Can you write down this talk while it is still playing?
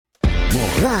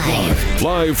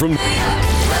Live from...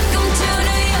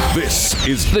 This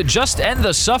is the Just End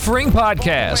the Suffering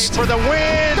podcast. For the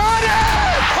win. Got it!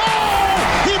 Oh!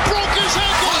 He broke his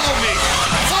ankle.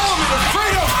 Follow me to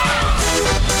freedom.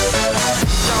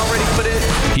 Y'all ready for this?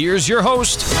 Here's your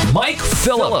host, Mike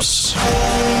Phillips.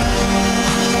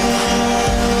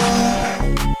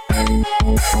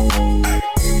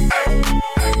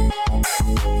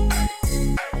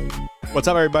 What's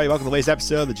up, everybody? Welcome to the latest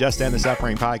episode of the Just End the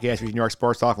Suffering podcast, featuring New York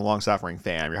sports talk and long-suffering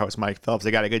fan. I'm your host, Mike Phillips.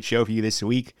 I got a good show for you this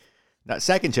week. That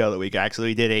second show of the week, actually.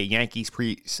 We did a Yankees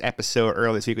pre-episode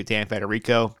earlier this week with Dan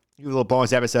Federico. A little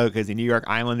bonus episode because the New York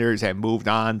Islanders have moved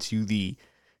on to the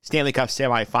Stanley Cup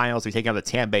semifinals. We're taking on the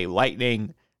Tampa Bay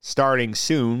Lightning starting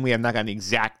soon. We have not gotten the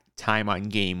exact time on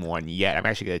game one yet. I'm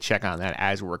actually going to check on that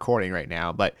as we're recording right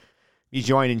now. But he's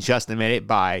joined in just a minute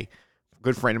by a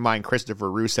good friend of mine,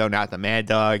 Christopher Russo, not the Mad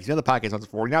Dog. He's another podcast on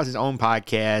before. Now it's his own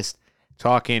podcast,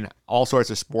 talking all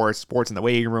sorts of sports in the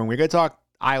waiting room. We're going to talk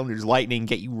Islanders Lightning,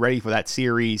 get you ready for that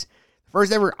series.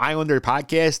 First ever Islander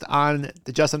podcast on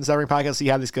the Just End the Suffering podcast. See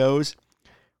how this goes.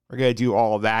 We're going to do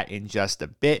all of that in just a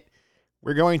bit.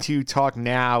 We're going to talk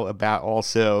now about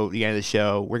also the end of the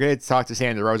show. We're going to talk to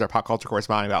Sandra Rose, our pop culture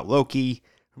correspondent, about Loki.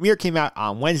 Premiere came out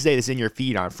on Wednesday. This is in your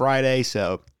feed on Friday.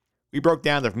 So we broke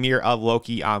down the premiere of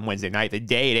Loki on Wednesday night, the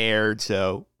day it aired.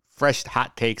 So fresh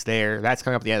hot takes there. That's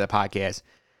coming up at the end of the podcast.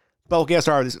 But we'll get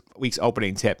started with this week's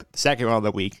opening tip, the second one of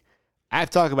the week. I have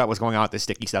to talk about what's going on with the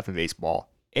sticky stuff in baseball.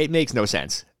 It makes no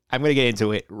sense. I'm going to get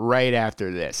into it right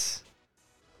after this.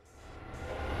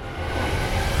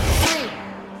 3,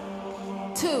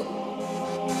 2,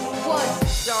 1.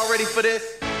 Y'all ready for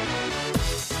this?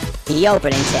 The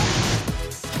opening tip.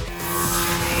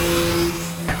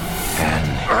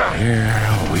 And here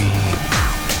we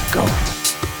go.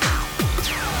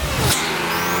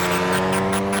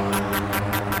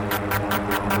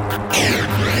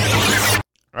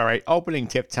 All right, opening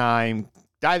tip time,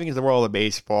 diving into the world of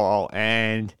baseball.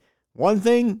 And one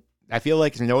thing I feel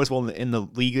like is noticeable in the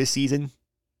league this season,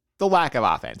 the lack of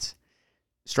offense.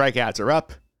 Strikeouts are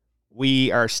up.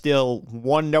 We are still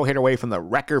one no-hitter away from the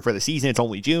record for the season. It's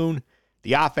only June.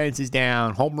 The offense is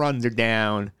down. Home runs are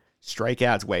down.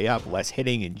 Strikeouts way up. Less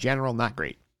hitting in general. Not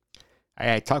great.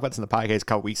 I talked about this in the podcast a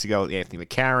couple weeks ago with Anthony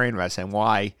McCarron, Russ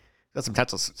NY. Got some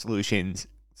potential solutions,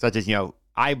 such as,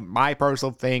 my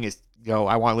personal thing is,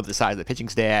 I want to live the size of the pitching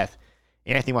staff.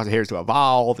 Anthony wants the hitters to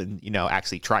evolve and,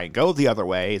 actually try and go the other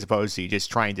way as opposed to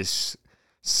just trying to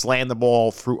slam the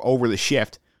ball through over the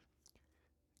shift.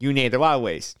 You name it, there are a lot of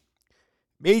ways.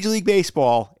 Major League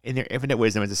Baseball, in their infinite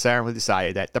wisdom, has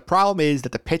decided that the problem is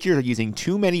that the pitchers are using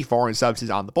too many foreign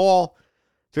substances on the ball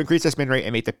to increase their spin rate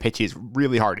and make the pitches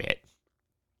really hard to hit.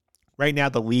 Right now,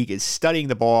 the league is studying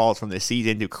the balls from this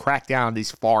season to crack down on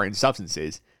these foreign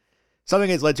substances.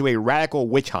 Something has led to a radical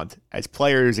witch hunt as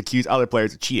players accuse other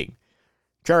players of cheating.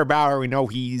 Trevor Bauer, we know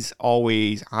he's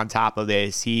always on top of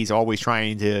this. He's always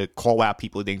trying to call out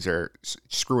people who thinks are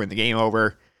screwing the game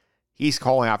over. He's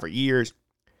calling out for years.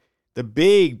 The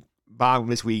big bomb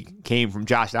this week came from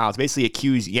Josh Donaldson, basically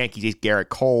accused Yankees ace Garrett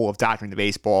Cole of doctoring the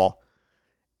baseball.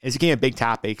 It became a big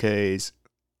topic because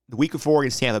the week before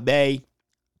against Tampa Bay,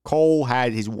 Cole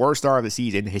had his worst start of the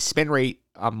season. His spin rate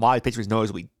on a lot of pitches was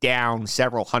noticeably down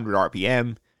several hundred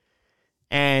RPM.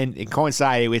 And it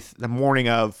coincided with the morning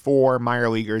of 4 minor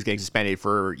leaguers getting suspended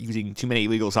for using too many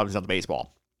illegal substances on the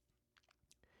baseball.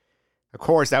 Of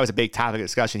course, that was a big topic of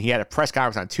discussion. He had a press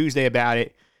conference on Tuesday about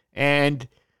it. And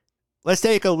let's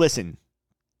take a listen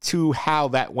to how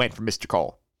that went for Mr.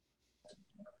 Cole.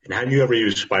 And have you ever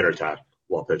used spider tap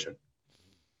while pitching?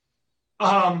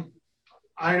 I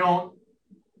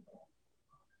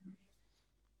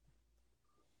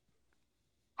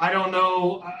don't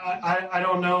know. I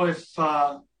don't know if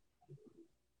I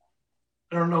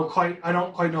don't quite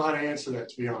know how to answer that,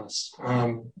 to be honest.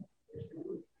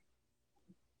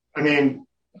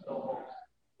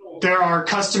 There are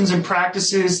customs and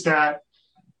practices that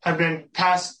have been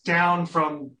passed down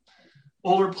from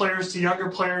older players to younger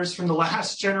players, from the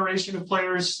last generation of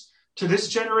players to this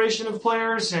generation of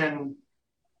players. And,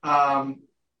 I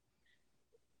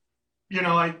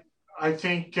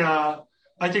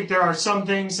think there are some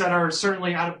things that are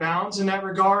certainly out of bounds in that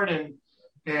regard.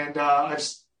 And I've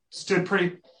stood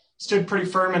pretty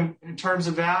firm in terms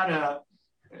of that,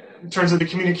 in terms of the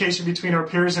communication between our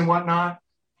peers and whatnot.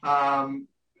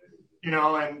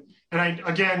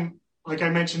 Again, like I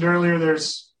mentioned earlier,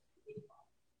 there's,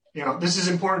 this is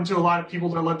important to a lot of people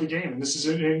that love the game. And this is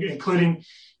including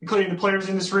the players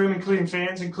in this room, including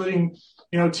fans, including,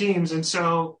 teams. And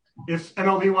so if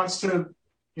MLB wants to,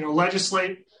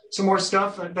 legislate some more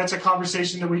stuff, that's a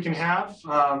conversation that we can have.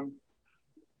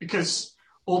 because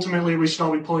ultimately we should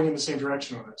all be pulling in the same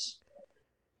direction on this.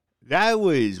 That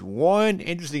was one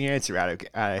interesting answer out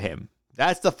of him.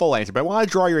 That's the full answer, but I want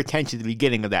to draw your attention to the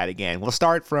beginning of that again. We'll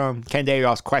start from Ken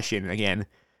Dayoff's question again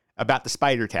about the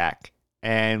spider tack,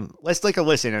 and let's take a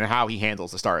listen on how he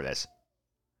handles the start of this.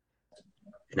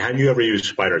 And have you ever used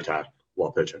spider tack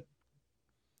while pitching?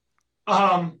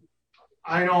 I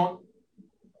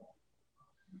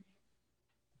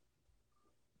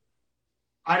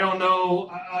don't know.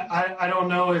 I don't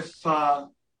know if I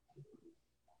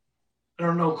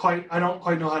don't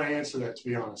quite know how to answer that, to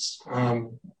be honest.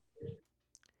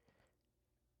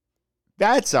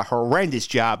 That's a horrendous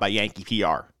job by Yankee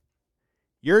PR.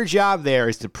 Your job there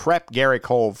is to prep Garrett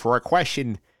Cole for a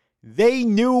question they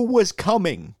knew was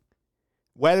coming.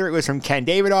 Whether it was from Ken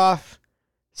Davidoff,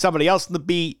 somebody else on the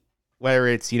beat, whether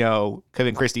it's, could have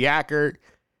been Christy Ackert,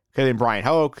 could have been Brian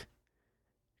Hoke,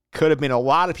 could have been a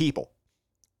lot of people.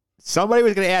 Somebody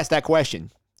was going to ask that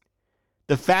question.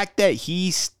 The fact that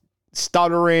he's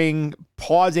stuttering,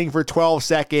 pausing for 12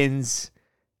 seconds,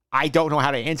 I don't know how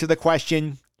to answer the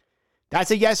question. That's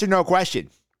a yes or no question.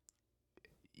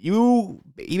 He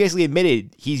basically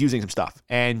admitted he's using some stuff.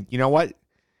 And you know what?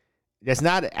 That's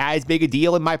not as big a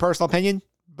deal in my personal opinion,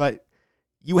 but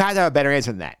you have to have a better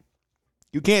answer than that.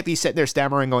 You can't be sitting there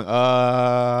stammering going,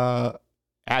 have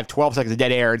 12 seconds of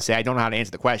dead air and say, I don't know how to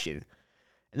answer the question.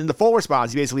 And then the full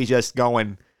response is basically just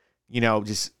going,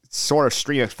 just sort of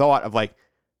stream of thought of like,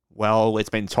 well, it's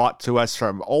been taught to us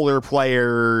from older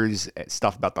players,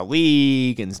 stuff about the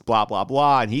league and blah, blah,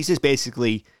 blah. And he's just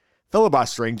basically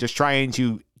filibustering, just trying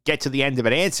to get to the end of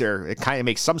an answer. It kind of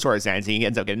makes some sort of sense. And he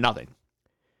ends up getting nothing.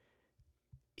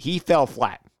 He fell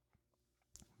flat.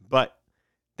 But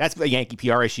that's a Yankee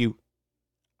PR issue.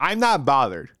 I'm not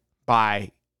bothered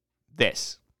by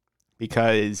this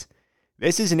because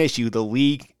this is an issue the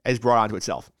league has brought onto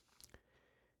itself.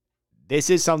 This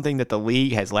is something that the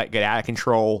league has let get out of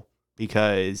control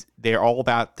because they're all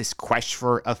about this quest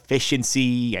for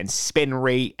efficiency and spin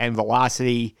rate and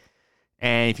velocity.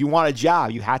 And if you want a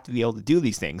job, you have to be able to do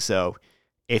these things. So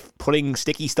if putting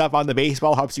sticky stuff on the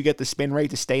baseball helps you get the spin rate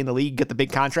to stay in the league, get the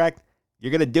big contract,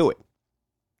 you're going to do it.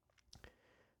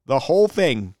 The whole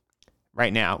thing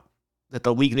right now that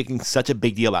the league is making such a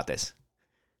big deal about this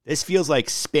feels like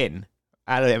spin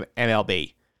out of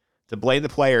MLB to blame the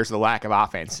players for the lack of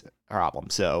offense problem.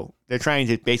 So they're trying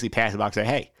to basically pass the box and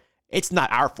say, hey, it's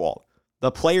not our fault.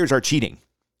 The players are cheating.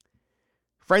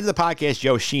 Friend of the podcast,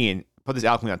 Joe Sheehan, put this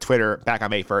out on Twitter back on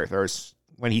May 1st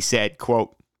when he said,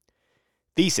 quote,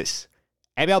 thesis,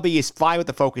 MLB is fine with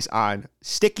the focus on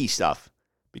sticky stuff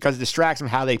because it distracts from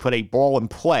how they put a ball in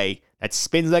play that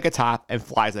spins like a top and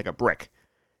flies like a brick.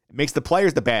 It makes the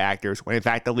players the bad actors when in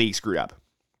fact the league screwed up.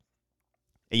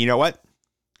 And you know what?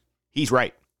 He's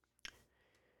right.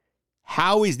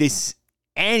 How is this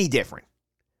any different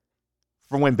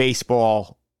from when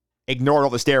baseball ignored all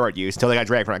the steroid use until they got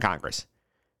dragged from Congress?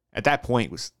 At that point,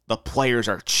 it was the players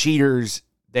are cheaters.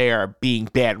 They are being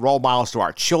bad role models to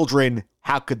our children.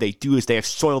 How could they do this? They have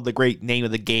soiled the great name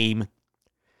of the game.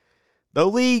 The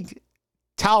league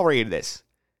tolerated this.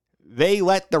 They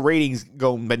let the ratings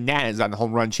go bananas on the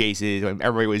home run chases when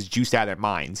everybody was juiced out of their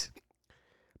minds.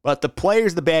 But the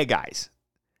players, the bad guys,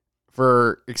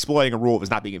 for exploiting a rule that was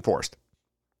not being enforced.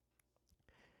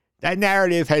 That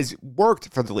narrative has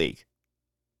worked for the league.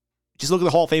 Just look at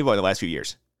the Hall of Fame vote in the last few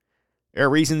years. There's a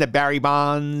reason that Barry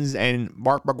Bonds and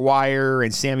Mark McGwire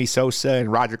and Sammy Sosa and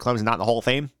Roger Clemens are not in the Hall of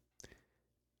Fame?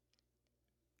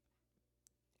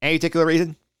 Any particular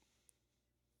reason?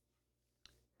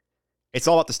 It's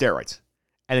all about the steroids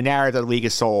and the narrative that the league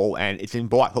is sold, and it's been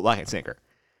bought hook, line, and sinker.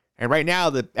 And right now,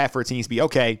 the effort seems to be,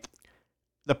 okay,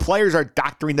 the players are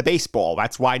doctoring the baseball.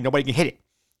 That's why nobody can hit it.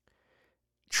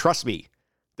 Trust me,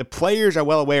 the players are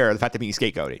well aware of the fact they're being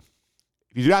scapegoated.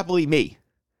 If you do not believe me,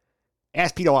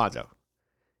 ask Pete Alonso.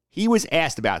 He was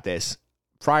asked about this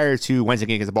prior to Wednesday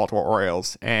game against the Baltimore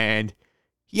Orioles, and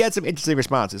he had some interesting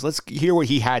responses. Let's hear what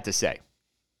he had to say.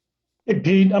 Hey,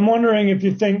 Pete, I'm wondering if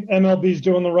you think MLB's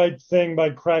doing the right thing by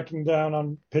cracking down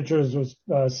on pitchers with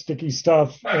sticky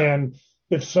stuff, and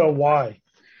if so, why?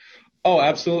 Oh,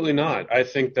 absolutely not. I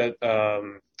think that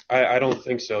I don't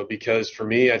think so, because for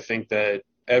me, I think that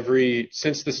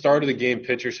since the start of the game,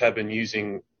 pitchers have been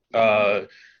using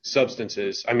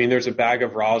substances. I mean, there's a bag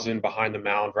of rosin behind the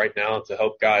mound right now to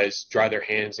help guys dry their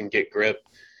hands and get grip.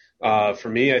 For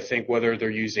me, I think whether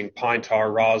they're using pine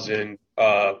tar rosin,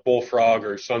 bullfrog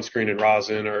or sunscreen and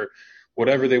rosin or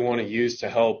whatever they want to use to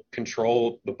help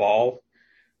control the ball,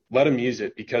 let them use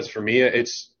it. Because for me,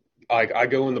 I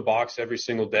go in the box every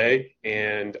single day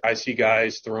and I see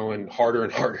guys throwing harder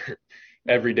and harder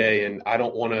every day. And I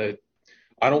don't want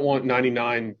I don't want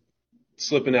 99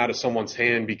 slipping out of someone's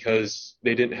hand because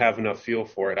they didn't have enough feel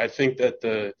for it. I think that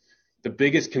the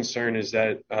biggest concern is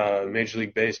that Major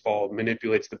League Baseball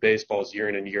manipulates the baseballs year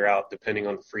in and year out, depending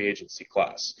on the free agency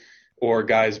class or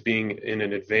guys being in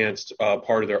an advanced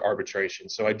part of their arbitration.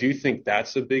 So I do think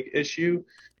that's a big issue.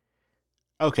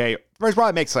 Okay, first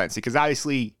probably makes sense because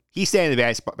obviously he's standing in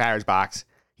the batter's box.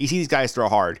 He sees these guys throw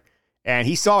hard, and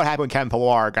he saw what happened when Kevin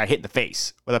Pillar got hit in the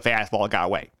face with a fastball and got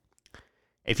away.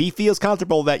 If he feels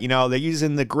comfortable that, they're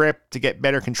using the grip to get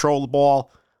better control of the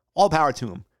ball, all power to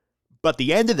him. But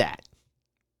the end of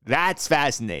that's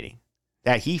fascinating.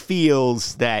 That he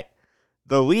feels that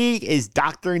the league is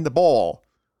doctoring the ball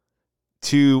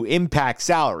to impact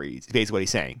salaries, is basically what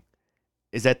he's saying.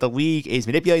 Is that the league is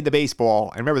manipulating the baseball.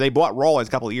 And remember, they bought Rollins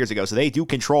a couple of years ago, so they do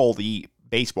control the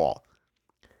baseball.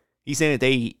 He's saying that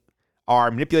they are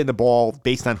manipulating the ball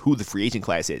based on who the free agent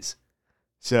class is.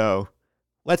 So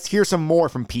let's hear some more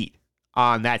from Pete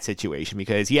on that situation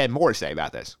because he had more to say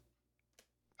about this.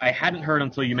 I hadn't heard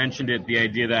until you mentioned it, the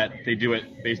idea that they do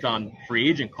it based on free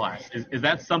agent class. Is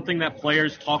that something that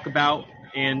players talk about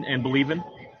and believe in?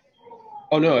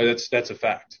 Oh, no, that's a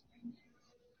fact.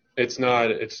 It's not,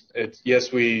 yes,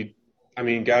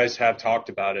 guys have talked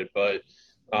about it, but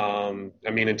in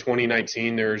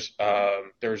 2019, there's a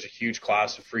huge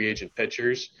class of free agent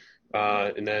pitchers.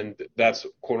 And then that's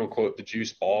quote unquote the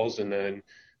juice balls. And then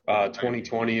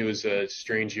 2020 was a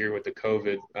strange year with the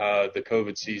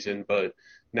COVID season. But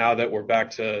now that we're back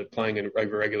to playing in a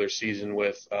regular season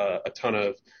with a ton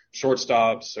of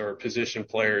shortstops or position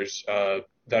players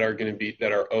that are going to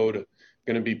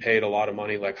be paid a lot of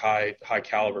money, like high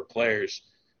caliber players.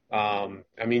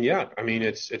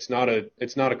 It's not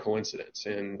a coincidence.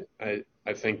 And I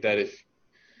think that it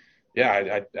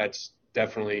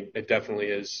definitely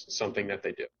is something that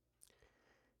they do.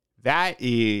 That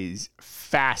is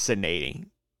fascinating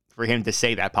for him to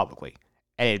say that publicly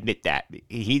and admit that.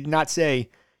 He did not say,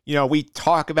 we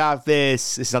talk about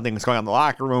this. This is something that's going on in the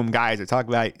locker room. Guys are talking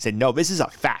about it. He said, no, this is a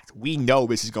fact. We know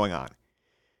this is going on.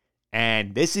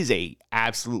 And this is a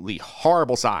absolutely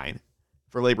horrible sign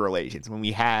for labor relations when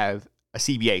we have a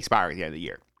CBA expiring at the end of the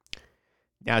year.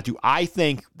 Now, do I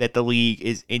think that the league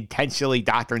is intentionally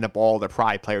doctoring the ball to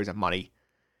deprive players of money?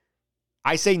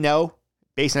 I say no,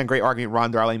 based on a great argument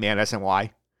Ron Darling, man, SNY.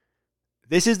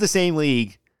 This is the same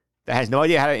league that has no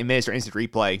idea how to administer instant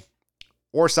replay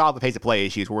or solve the pace of play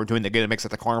issues where we're doing the good mix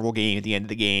at the carnival game at the end of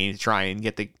the game to try and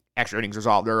get the extra innings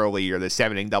resolved early or the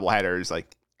 7-inning doubleheaders.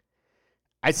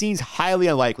 It seems highly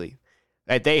unlikely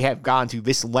that they have gone to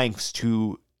this lengths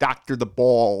to doctor the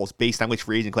balls based on which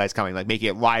free agent class is coming, like making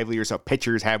it livelier so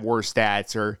pitchers have worse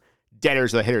stats or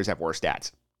deaders or hitters have worse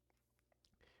stats.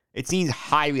 It seems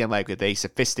highly unlikely that they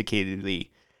sophisticatedly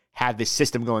have this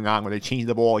system going on where they change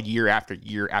the ball year after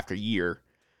year after year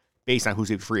based on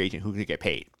who's a free agent, who's going to get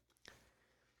paid.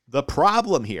 The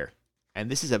problem here,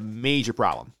 and this is a major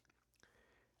problem,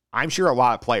 I'm sure a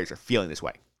lot of players are feeling this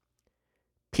way.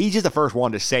 Peach is the first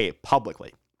one to say it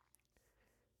publicly.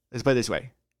 Let's put it this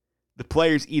way. The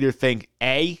players either think,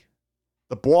 A,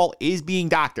 the ball is being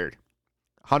doctored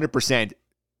 100%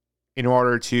 in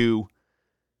order to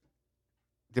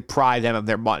deprive them of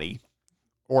their money,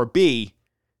 or B,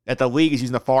 that the league is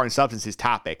using the foreign substances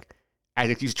topic as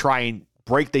an excuse to try and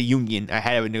break the union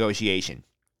ahead of a negotiation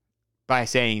by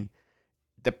saying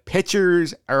the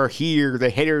pitchers are here, the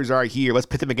hitters are here, let's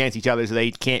pit them against each other so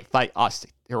they can't fight us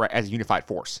as a unified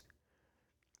force.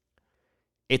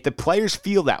 If the players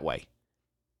feel that way,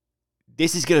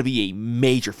 this is going to be a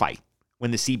major fight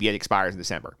when the CBA expires in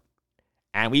December.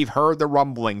 And we've heard the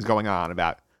rumblings going on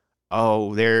about,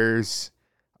 there's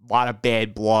a lot of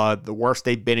bad blood, the worst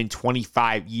they've been in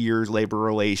 25 years, labor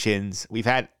relations. We've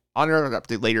had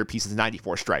uninterrupted later pieces of the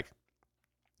 94 strike.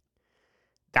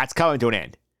 That's coming to an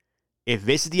end. If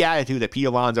this is the attitude that Pete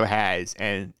Alonso has,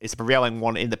 and it's the prevailing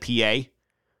one in the PA,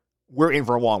 we're in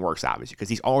for a long work stoppage because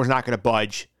these owners not going to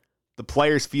budge. The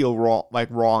players feel wrong, they're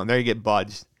going to get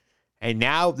budged. And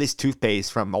now this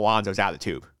toothpaste from Alonso's out of the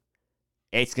tube.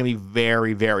 It's going to be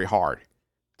very, very hard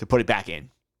to put it back in.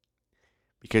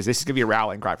 Because this is going to be a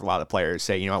rallying cry for a lot of the players.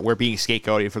 Say, we're being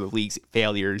scapegoated for the league's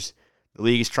failures. The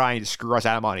league is trying to screw us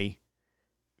out of money.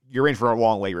 You're in for a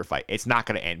long labor fight. It's not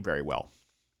going to end very well.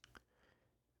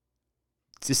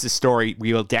 This is a story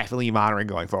we will definitely be monitoring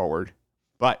going forward.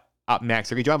 But up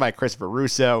next, we're going to be joined by Christopher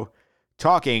Russo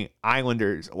talking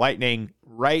Islanders Lightning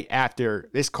right after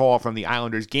this call from the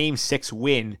Islanders' Game 6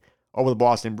 win over the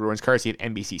Boston Bruins, courtesy of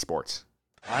NBC Sports.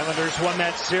 Islanders won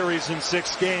that series in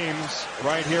 6 games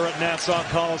right here at Nassau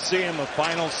Coliseum, the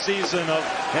final season of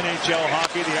NHL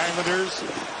hockey. The Islanders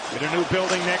in a new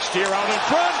building next year, out in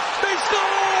front. They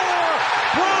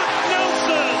score!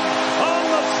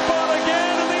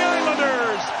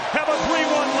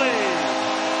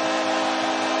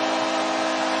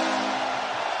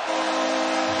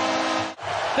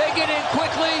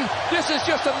 This is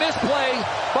just a misplay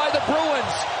by the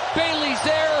Bruins. Bailey's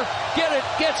there,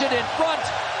 gets it in front.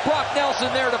 Brock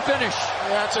Nelson there to finish.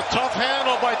 Yeah, it's a tough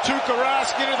handle by Tuukka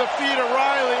Rask into the feet of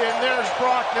Riley, and there's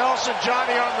Brock Nelson,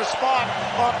 Johnny on the spot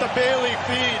off the Bailey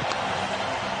feed.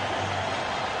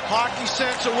 Hockey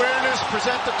sense awareness,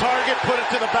 present the target, put it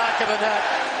to the back of the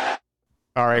net.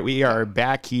 All right, we are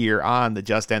back here on the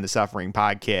Just End the Suffering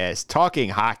podcast, talking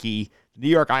hockey. The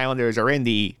New York Islanders are in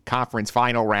the conference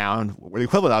final round, the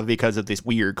equivalent of because of this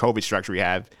weird COVID structure we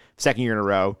have, second year in a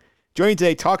row. Joining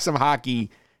today, talk some hockey.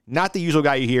 Not the usual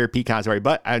guy you hear, Pete Consory,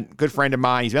 but a good friend of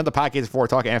mine. He's been on the podcast before,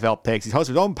 talking NFL picks. He's hosted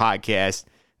his own podcast,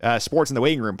 Sports in the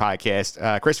Waiting Room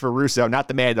podcast. Christopher Russo, not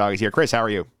the Mad Dog, is here. Chris, how are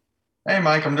you? Hey,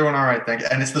 Mike, I'm doing all right, thank you.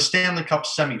 And it's the Stanley Cup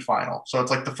semifinal. So it's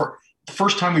like the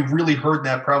first time we've really heard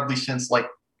that probably since like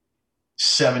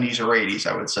 70s or 80s,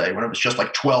 I would say, when it was just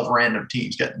like 12 random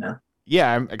teams getting in.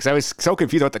 Yeah, because I was so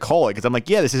confused what to call it, because I'm like,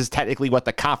 yeah, this is technically what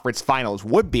the conference finals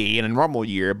would be in a normal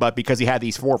year, but because you had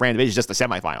these four random divisions, just the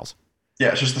semifinals.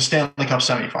 Yeah, it's just the Stanley Cup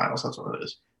semifinals. That's what it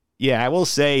is. Yeah, I will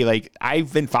say, like,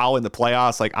 I've been following the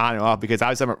playoffs, like, on and off, because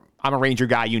I'm a Ranger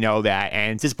guy, you know that,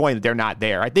 and it's disappointing that they're not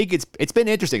there. I think it's been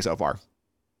interesting so far.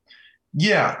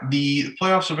 Yeah, the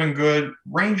playoffs have been good.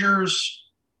 Rangers,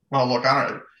 well, look,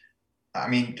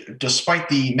 despite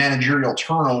the managerial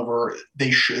turnover, they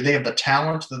have the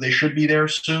talent that they should be there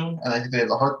soon, and I think they have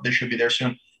the heart that they should be there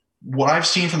soon. What I've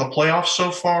seen from the playoffs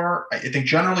so far, I think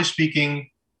generally speaking,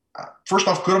 first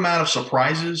off, good amount of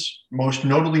surprises, most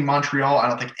notably Montreal. I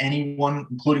don't think anyone,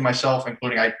 including myself,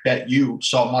 I bet you,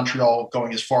 saw Montreal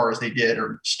going as far as they did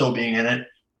or still being in it.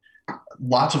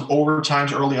 Lots of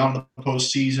overtimes early on in the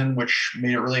postseason, which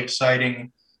made it really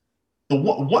exciting. The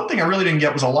one thing I really didn't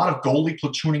get was a lot of goalie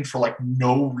platooning for like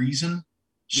no reason.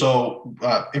 So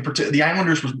in particular, the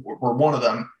Islanders were one of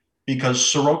them, because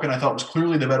Sorokin, I thought, was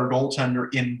clearly the better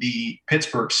goaltender in the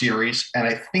Pittsburgh series. And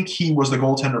I think he was the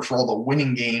goaltender for all the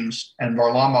winning games, and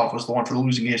Varlamov was the one for the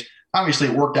losing games. Obviously,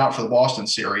 it worked out for the Boston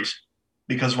series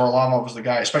because Varlamov was the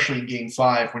guy, especially in Game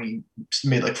 5 when he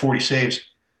made like 40 saves.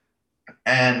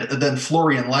 And then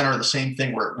Fleury and Leonard, the same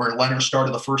thing, where Leonard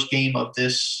started the first game of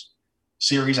this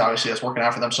series. Obviously, that's working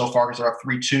out for them so far because they're up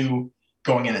 3-2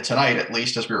 going into tonight, at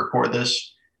least as we record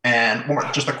this. And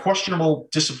just a questionable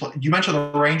discipline. You mentioned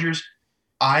the Rangers.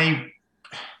 I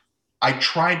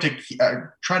tried to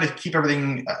keep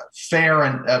everything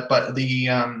fair, but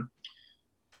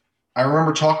I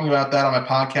remember talking about that on my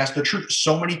podcast. The truth,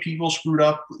 so many people screwed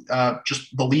up,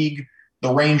 just the league,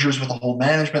 the Rangers with the whole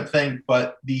management thing.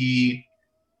 But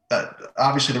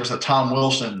obviously there was a Tom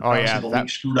Wilson. Oh yeah, the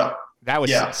league screwed up. That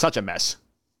was such a mess.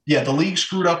 Yeah, the league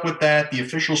screwed up with that. The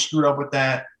officials screwed up with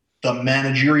that. The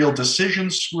managerial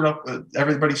decisions screwed up.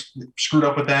 Everybody screwed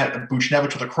up with that. And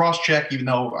Buchnevich with a cross-check, even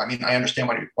though, I understand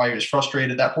why he was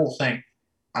frustrated, that whole thing.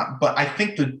 But I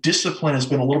think the discipline has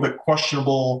been a little bit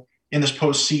questionable in this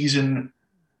postseason.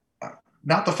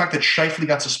 Not the fact that Scheifele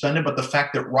got suspended, but the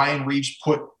fact that Ryan Reeves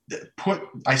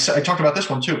I talked about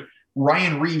this one too.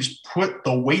 Ryan Reeves put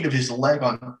the weight of his leg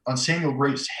on Samuel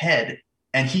Graves' head,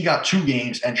 and he got 2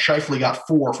 games, and Scheifele got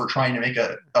 4 for trying to make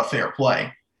a fair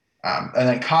play. And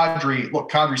then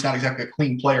Kadri's not exactly a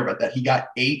clean player, but that he got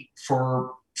 8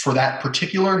 for that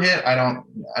particular hit. I don't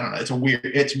know. It's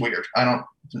weird. Kind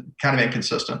of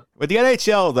inconsistent. With the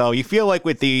NHL, though, you feel like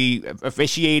with the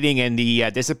officiating and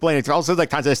the discipline, it's also like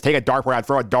kind of just take a dartboard out,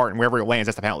 throw a dart, and wherever it lands,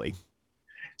 that's the penalty.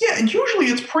 Yeah, and usually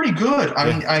it's pretty good.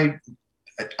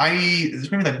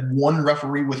 There's maybe like one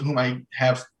referee with whom I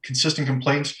have consistent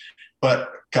complaints,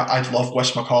 but God, I love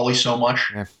Wes McCauley so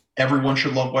much. Yeah. Everyone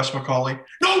should love Wes McCauley.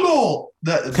 No goal!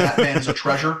 That man is a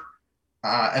treasure.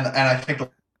 And I think the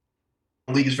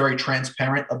league is very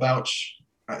transparent about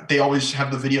they always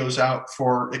have the videos out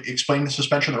for explaining the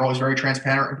suspension. They're always very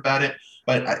transparent about it.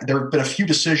 But there have been a few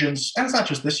decisions, and it's not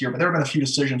just this year, but there have been a few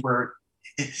decisions where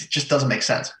it just doesn't make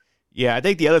sense. Yeah, I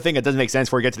think the other thing that doesn't make sense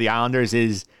before we get to the Islanders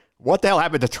is what the hell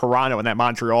happened to Toronto in that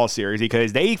Montreal series,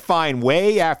 because they find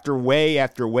way after way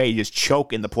after way just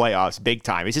choke in the playoffs big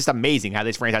time. It's just amazing how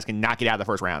this franchise can knock it out of the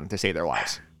first round to save their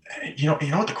lives. You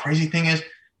know what the crazy thing is?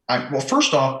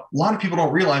 First off, a lot of people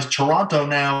don't realize Toronto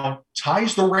now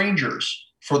ties the Rangers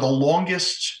for the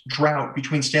longest drought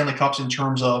between Stanley Cups in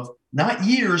terms of not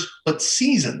years, but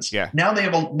seasons. Yeah. Now they're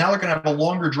going to have a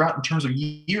longer drought in terms of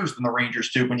years than the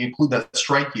Rangers do when you include that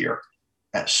strike year.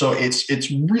 So it's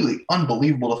really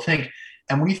unbelievable to think.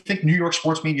 And when you think New York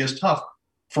sports media is tough,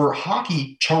 for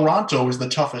hockey, Toronto is the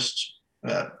toughest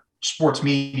sports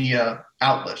media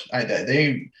outlet.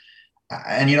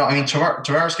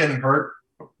 Tavares getting hurt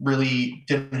really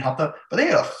didn't help them, but they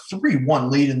had a 3-1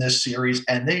 lead in this series,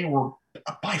 and they were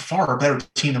by far a better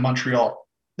team than Montreal.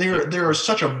 They're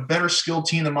such a better skilled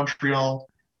team than Montreal.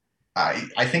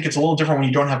 I think it's a little different when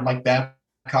you don't have Mike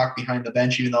Babcock behind the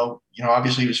bench, even though,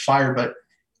 obviously he was fired. But,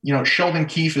 Sheldon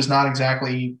Keefe is not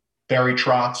exactly Barry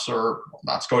Trotz or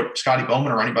not Scotty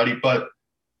Bowman or anybody, but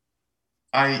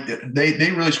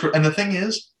they really screwed. And the thing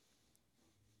is,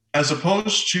 as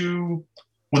opposed to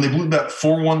when they blew that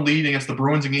 4-1 lead against the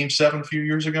Bruins in Game 7 a few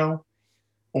years ago,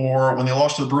 or when they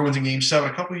lost to the Bruins in Game 7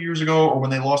 a couple of years ago, or when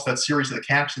they lost that series to the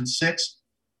Caps in 6,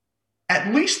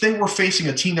 at least they were facing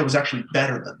a team that was actually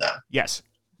better than them. Yes.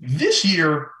 This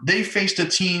year, they faced a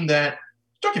team that,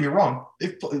 don't get me wrong,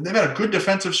 they've had a good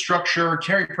defensive structure.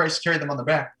 Carey Price carried them on the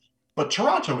back. But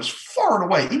Toronto is far and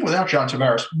away, even without John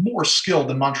Tavares, more skilled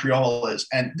than Montreal is.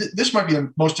 And this might be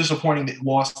the most disappointing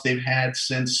loss they've had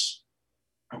since,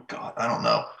 I don't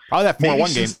know. Probably that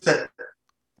 4-1 game.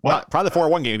 Probably the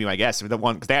 4-1 game would be my guess. The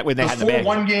one, because that when they had the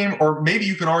 4-1 game, or maybe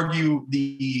you can argue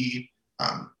the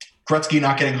Gretzky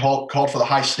not getting called for the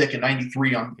high stick in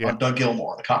 '93 on Doug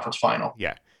Gilmour in the conference final.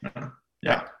 Yeah.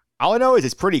 Yeah. All I know is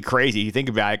it's pretty crazy if you think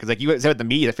about it, because like you said with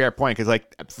me, it's a fair point, because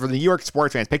like for the New York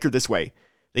sports fans, picture it this way.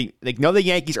 They know the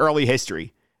Yankees' early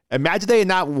history. Imagine they had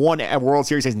not won a World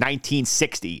Series since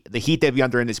 1960. The heat they'd be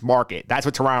under in this market. That's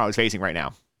what Toronto is facing right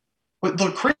now. But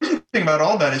the crazy thing about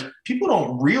all that is people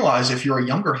don't realize, if you're a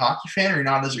younger hockey fan or you're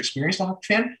not as experienced a hockey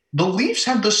fan, the Leafs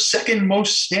have the second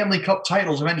most Stanley Cup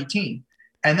titles of any team.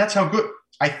 And that's how good.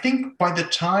 I think by the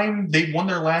time they won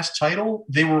their last title,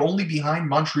 they were only behind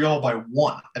Montreal by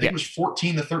 1. I think it was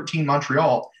 14-13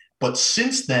 Montreal. But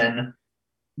since then,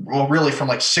 well, really from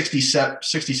like 67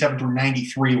 through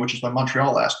 93, which is when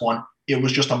Montreal last won, it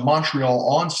was just a Montreal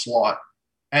onslaught.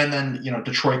 And then,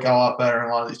 Detroit got a lot better in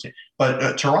a lot of these teams.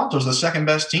 But Toronto's the second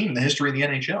best team in the history of the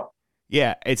NHL.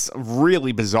 Yeah, it's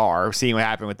really bizarre seeing what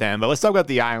happened with them. But let's talk about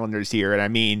the Islanders here. And I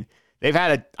mean, they've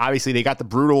had obviously they got the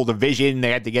brutal division.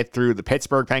 They had to get through the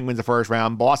Pittsburgh Penguins the first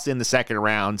round, Boston the second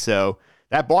round. So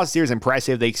that Boston series is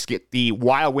impressive. They get the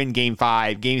Wild win Game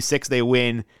 5. Game 6 they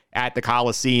win at the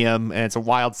Coliseum, and it's a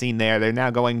wild scene there. They're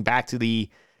now going back to the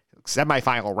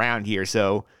semifinal round here.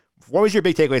 So what was your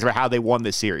big takeaways about how they won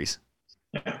this series?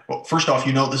 Yeah. Well, first off,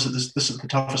 this is the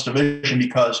toughest division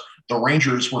because the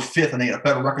Rangers were 5th and they had a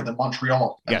better record than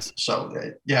Montreal. Yes. So,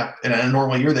 in a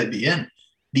normal year, they'd be in.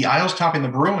 The Isles topping the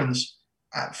Bruins,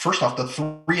 first off, the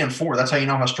 3 and 4, that's how you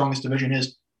know how strong this division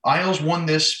is. Isles won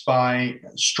this by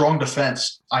strong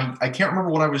defense. I can't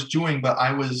remember what I was doing, but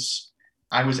I was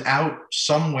out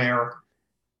somewhere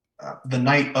the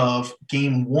night of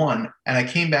Game 1, and I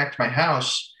came back to my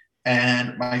house,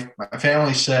 and my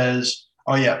family says,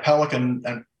 "Oh yeah, Pelech and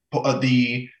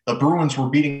the Bruins were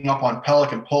beating up on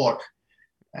Pelech and Pulock,"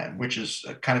 which is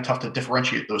kind of tough to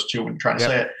differentiate those two when you're trying to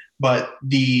say it. But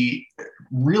the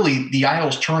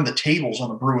Isles turned the tables on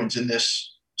the Bruins in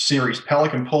this series.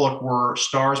 Pelech and Pulock were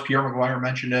stars. Pierre McGuire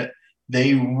mentioned it.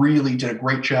 They really did a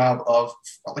great job of,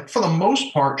 like, for the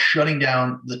most part, shutting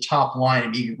down the top line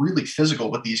and being really physical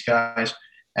with these guys.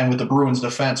 And with the Bruins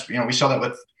defense, we saw that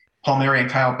with Palmieri and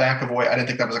Kyle McAvoy. I didn't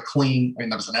think that was a clean.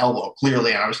 That was an elbow,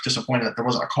 clearly, and I was disappointed that there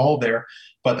wasn't a call there.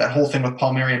 But that whole thing with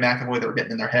Palmieri and McAvoy, they were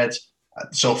getting in their heads.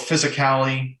 So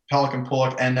physicality, Pelech and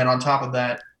Pulock, and then on top of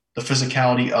that, the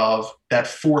physicality of that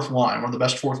fourth line, one of the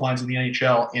best fourth lines in the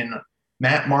NHL, in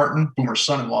Matt Martin, Boomer's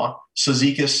son-in-law,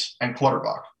 Cizikas, and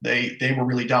Clutterbuck. They were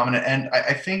really dominant. And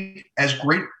I think as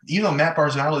great, even though Matt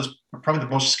Barzal is probably the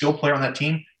most skilled player on that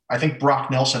team, I think Brock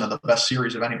Nelson had the best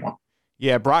series of anyone.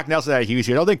 Yeah, Brock Nelson had a huge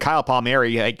series. I don't think Kyle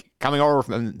Palmieri, coming over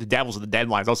from the Devils at the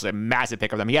deadline, is also a massive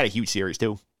pick of them. He had a huge series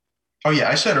too. Oh yeah,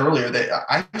 I said earlier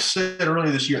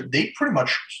this year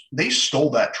they stole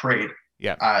that trade.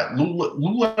 Yeah, Lou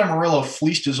Lamoriello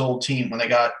fleeced his old team when they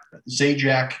got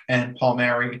Zajac and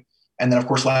Palmieri, and then of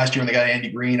course last year when they got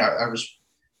Andy Green. I was,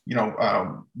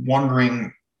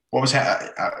 wondering what was.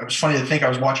 It was funny to think I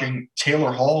was watching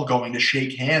Taylor Hall going to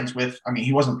shake hands with. I mean,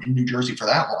 he wasn't in New Jersey for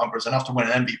that long, but it was enough to win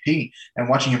an MVP. And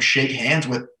watching him shake hands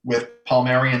with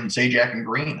Palmieri and Zajac and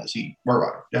Green as I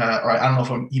don't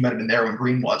know if he might have been there when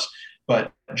Green was,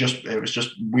 but it was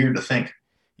just weird to think.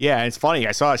 Yeah, and it's funny.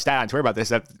 I saw a stat on Twitter about this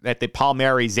that the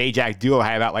Palmieri Zajac duo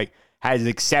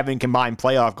had 7 combined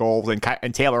playoff goals,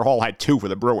 and Taylor Hall had 2 for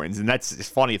the Bruins, and it's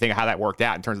funny to think of how that worked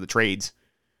out in terms of the trades.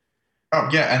 Oh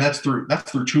yeah, and that's through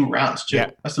 2 rounds too.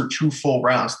 Yeah. That's through 2 full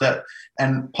rounds.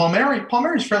 And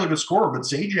Palmieri's a fairly good scorer, but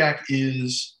Zajac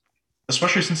is,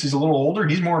 especially since he's a little older,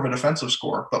 he's more of a defensive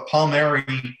scorer. But Palmieri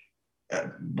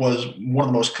was one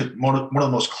of the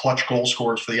most clutch goal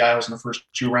scorers for the Isles in the first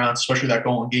 2 rounds, especially that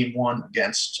goal in Game 1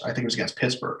 against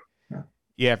Pittsburgh.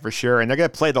 Yeah, for sure. And they're going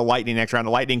to play the Lightning next round.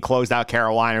 The Lightning closed out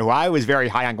Carolina, who I was very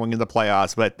high on going into the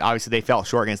playoffs, but obviously they fell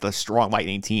short against the strong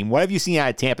Lightning team. What have you seen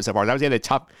out of Tampa so far? That was they had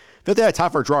a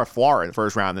tougher draw of Florida in the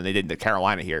first round than they did in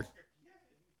Carolina here.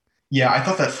 Yeah, I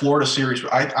thought that Florida series.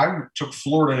 I took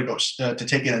Florida to go to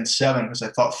take it in 7 because I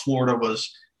thought Florida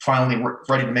was finally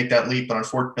ready to make that leap, but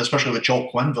especially with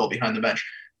Joel Quenneville behind the bench.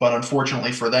 But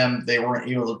unfortunately for them, they weren't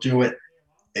able to do it.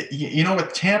 You know,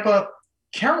 with Tampa,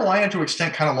 Carolina to an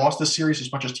extent kind of lost this series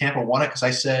as much as Tampa won it because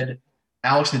I said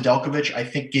Alex Nedeljkovic, I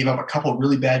think, gave up a couple of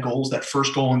really bad goals. That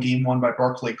first goal in Game 1 by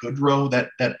Barclay Goodrow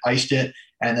that iced it,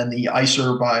 and then the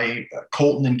icer by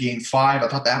Colton in Game 5. I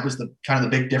thought that was the kind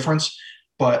of the big difference.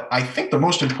 But I think the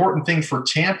most important thing for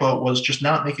Tampa was just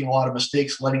not making a lot of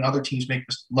mistakes, letting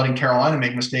Carolina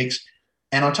make mistakes.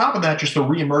 And on top of that, just the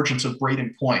reemergence of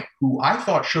Braden Point, who I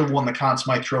thought should have won the Conn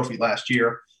Smythe Trophy last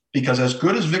year, because as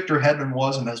good as Victor Hedman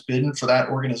was and has been for that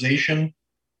organization,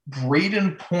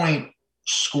 Braden Point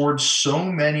scored so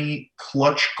many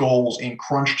clutch goals in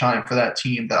crunch time for that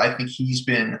team that I think he's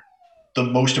been the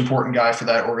most important guy for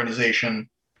that organization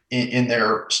in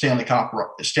their Stanley Cup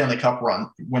run,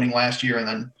 winning last year and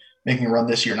then making a run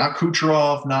this year. Not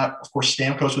Kucherov, not, of course,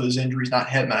 Stamkos with his injuries, not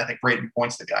Hedman. I think Braden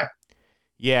Point's the guy.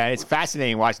 Yeah, it's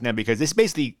fascinating watching them because this is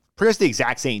basically pretty much the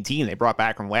exact same team they brought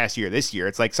back from last year this year.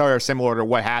 It's like sort of similar to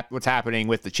what's happening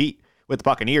with the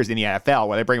Buccaneers in the NFL,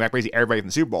 where they bring back basically everybody from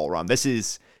the Super Bowl run. This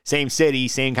is same city,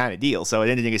 same kind of deal. So it's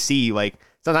interesting to see, like,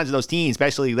 sometimes those teams,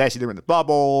 especially last year they were in the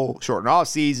bubble, shortened off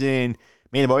season,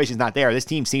 main motivation's not there. This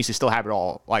team seems to still have it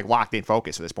all like locked in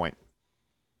focus at this point.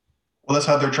 Well, that's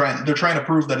how they're trying to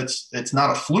prove that it's not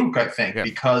a fluke, I think,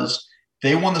 because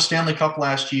they won the Stanley Cup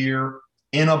last year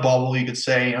in a bubble. You could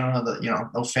say,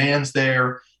 no fans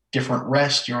there, different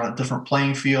rest, you're on a different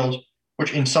playing field,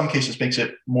 which in some cases makes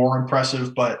it more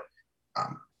impressive. But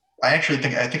I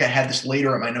think I had this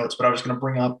later in my notes, but I was going to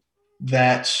bring up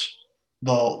that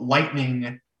the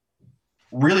Lightning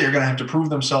really are going to have to prove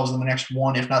themselves in the next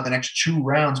one, if not the next 2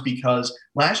 rounds, because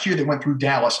last year they went through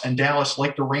Dallas, and Dallas,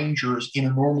 like the Rangers, in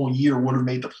a normal year would have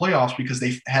made the playoffs because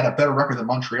they had a better record than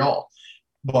Montreal.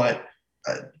 But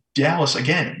Dallas,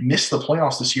 again, missed the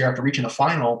playoffs this year after reaching the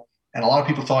final, and a lot of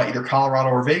people thought either Colorado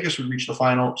or Vegas would reach the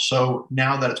final. So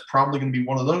now that it's probably going to be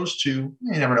one of those two,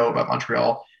 you never know about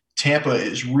Montreal, Tampa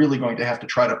is really going to have to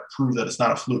try to prove that it's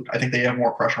not a fluke. I think they have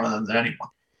more pressure on them than anyone.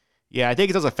 Yeah, I think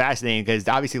it's also fascinating because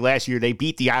obviously last year they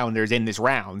beat the Islanders in this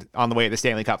round on the way to the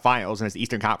Stanley Cup Finals, and it's the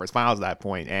Eastern Conference Finals at that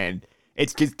point. And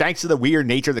it's just thanks to the weird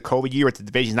nature of the COVID year with the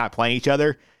divisions not playing each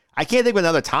other. I can't think of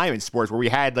another time in sports where we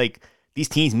had like these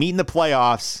teams meet in the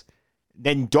playoffs,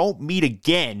 then don't meet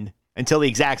again until the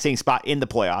exact same spot in the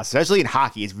playoffs. Especially in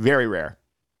hockey, it's very rare.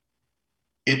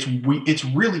 It's really,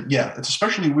 it's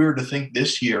especially weird to think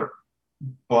this year,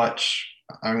 but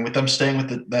I mean, with them staying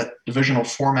with that divisional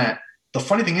format. The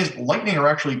funny thing is, Lightning are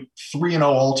actually 3-0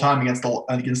 all time against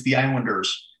the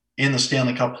Islanders in the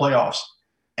Stanley Cup playoffs,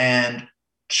 and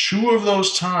 2 of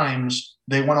those times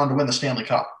they went on to win the Stanley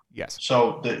Cup. Yes.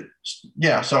 So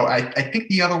I think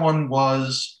the other one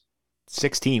was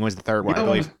 16 was the third one, I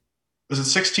believe. Was it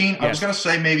 16? Yes. I was going to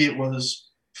say maybe it was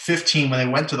 15 when they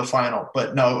went to the final,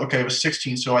 but no. Okay, it was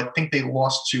 16. So I think they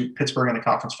lost to Pittsburgh in the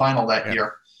conference final that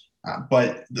year.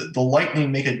 But the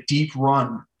Lightning make a deep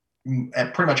run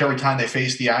at pretty much every time they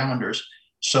face the Islanders.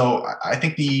 So I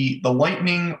think the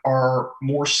Lightning are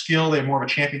more skilled. They have more of a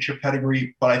championship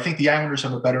pedigree, but I think the Islanders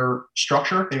have a better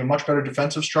structure. They have a much better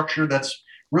defensive structure. That's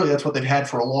what they've had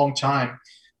for a long time.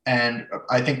 And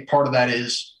I think part of that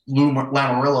is Lou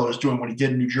Lamoriello is doing what he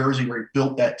did in New Jersey, where he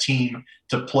built that team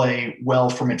to play well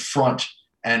from in front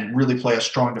and really play a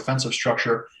strong defensive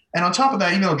structure. And on top of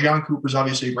that, even though John Cooper's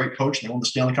obviously a great coach and they won the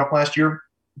Stanley Cup last year,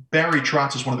 Barry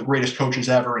Trotz is one of the greatest coaches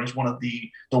ever, and he's one of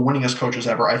the winningest coaches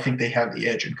ever. I think they have the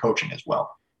edge in coaching as well.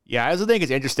 Yeah, I also think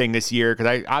it's interesting this year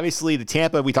because obviously the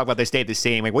Tampa, we talked about, they stayed the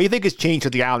same. Like, what do you think has changed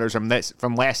with the Islanders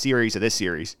from last series to this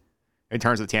series in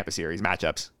terms of the Tampa series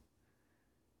matchups?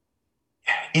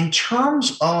 In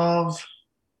terms of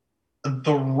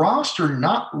the roster,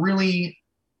 not really.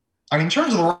 I mean, in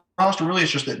terms of the roster, really,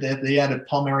 it's just that they added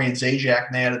Palmieri and Zajac,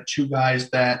 and they added 2 guys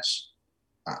that.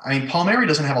 I mean, Palmieri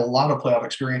doesn't have a lot of playoff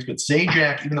experience, but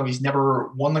Zajac, even though he's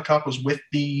never won the Cup, was with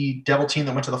the Devil team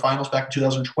that went to the finals back in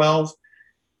 2012.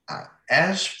 I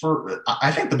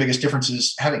think the biggest difference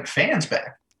is having fans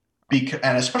back,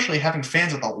 and especially having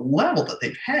fans at the level that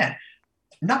they've had.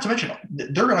 Not to mention,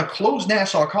 they're going to close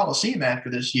Nassau Coliseum after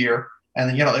this year, and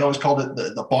then, they always called it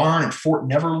the barn and Fort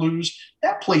Never Lose.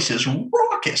 That place is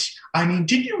raucous. I mean,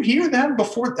 did you hear them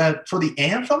before that for the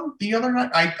anthem the other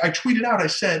night? I tweeted out, I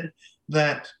said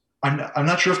that I'm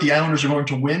not sure if the Islanders are going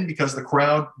to win because the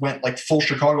crowd went like full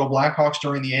Chicago Blackhawks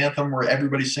during the anthem where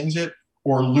everybody sings it,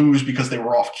 or lose because they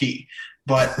were off key.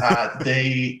 But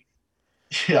that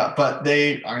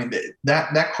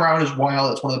crowd is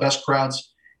wild. It's one of the best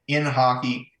crowds in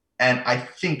hockey. And I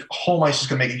think home ice is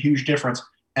going to make a huge difference.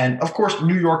 And of course,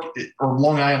 New York, or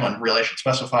Long Island, really, I should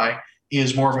specify,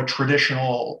 is more of a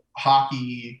traditional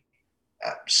hockey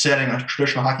setting, a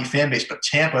traditional hockey fan base. But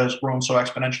Tampa has grown so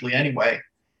exponentially anyway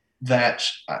that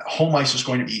home ice is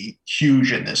going to be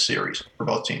huge in this series for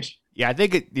both teams. Yeah, I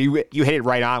think you hit it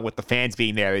right on with the fans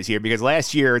being there this year, because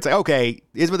last year it's like, okay,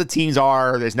 this is what the teams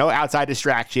are. There's no outside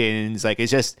distractions. Like,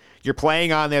 it's just you're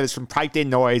playing on there. There's some piped in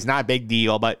noise, not a big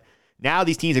deal. But now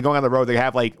these teams are going on the road. They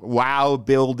have like loud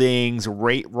buildings,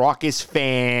 raucous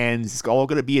fans. It's all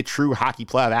going to be a true hockey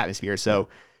playoff atmosphere. So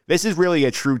this is really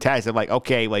a true test of like,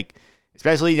 okay, like,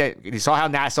 especially that you saw how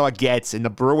Nassau gets, and the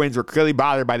Bruins were clearly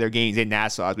bothered by their games in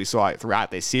Nassau as we saw it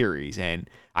throughout this series. And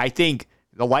I think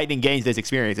the Lightning gains this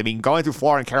experience. I mean, going through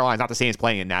Florida and Carolina is not the same as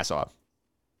playing in Nassau.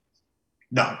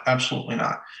 No, absolutely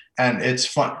not. And it's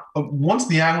fun. Once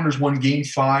the Islanders won Game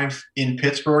 5 in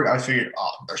Pittsburgh, I figured,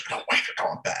 there's no way they're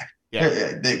going back.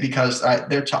 Yeah. Because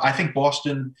I think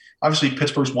Boston, obviously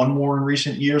Pittsburgh's won more in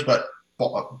recent years, but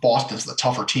Boston's the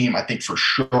tougher team, I think, for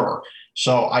sure.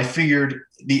 So I figured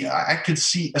I could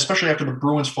see, especially after the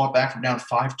Bruins fought back from down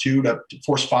 5-2 to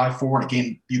force 5-4 in a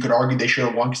game you could argue they should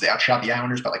have won because they outshot the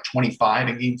Islanders by like 25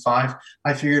 in Game 5.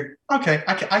 I figured, okay,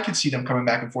 I could see them coming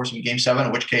back and forcing Game 7,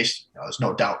 in which case, there's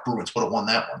no doubt Bruins would have won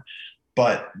that one.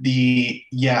 But the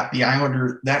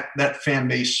Islander, that fan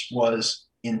base was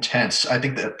intense. I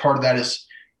think that part of that is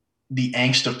the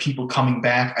angst of people coming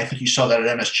back. I think you saw that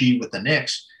at MSG with the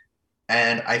Knicks.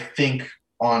 And I think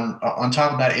on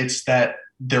top of that, it's that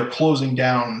they're closing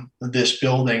down this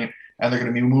building and they're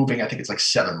going to be moving, I think it's like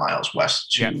 7 miles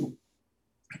west to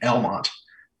Elmont.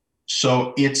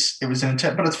 So it was an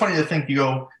intent, but it's funny to think, you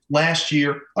go, last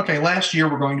year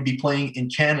we're going to be playing in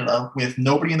Canada with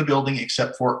nobody in the building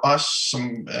except for us,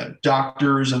 some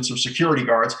doctors and some security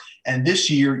guards. And this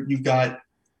year you've got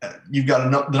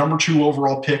the number 2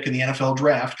 overall pick in the NFL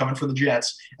draft coming for the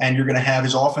Jets, and you're going to have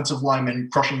his offensive linemen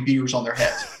crushing beers on their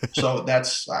heads. So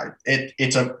that's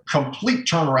it's a complete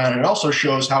turnaround. It also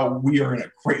shows how we are in a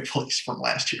great place from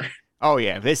last year. Oh,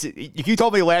 yeah. If you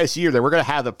told me last year that we're going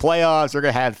to have the playoffs, we're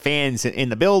going to have fans in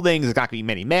the buildings, there's not going to be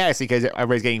many masks because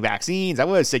everybody's getting vaccines, I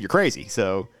would have said you're crazy.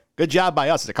 So good job by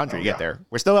us as a country to get there.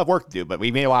 We still have work to do, but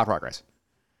we made a lot of progress.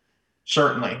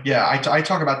 Certainly. Yeah, I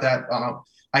talk about that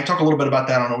I talk a little bit about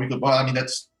that on a weekly. Well, I mean,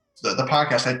 that's the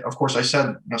podcast. Of course, I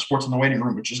said Sports in the Waiting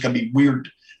Room, which is going to be weird.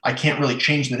 I can't really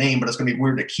change the name, but it's going to be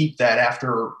weird to keep that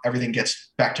after everything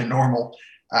gets back to normal.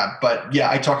 But yeah,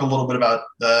 I talk a little bit about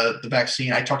the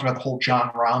vaccine. I talked about the whole John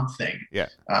Rahm thing. Yeah.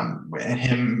 And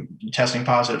him testing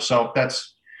positive. So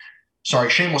that's.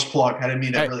 Sorry, shameless plug. I didn't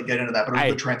mean to really get into that, but it was a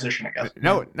good transition, I guess.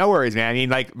 No worries, man. I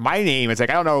mean, like, my name, it's like,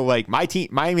 I don't know, like, my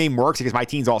name works because my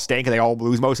teams all stink because they all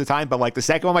lose most of the time, but, like, the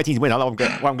second one my teams win, I don't know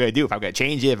what I'm going to do, if I'm going to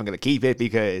change it, if I'm going to keep it,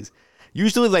 because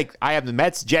usually, like, I have the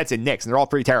Mets, Jets, and Knicks, and they're all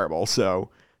pretty terrible,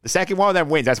 so the second one of them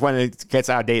wins, that's when it gets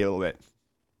outdated a little bit.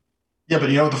 Yeah,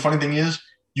 but you know what the funny thing is?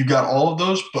 You got all of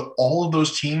those, but all of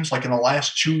those teams, like, in the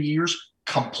last 2 years,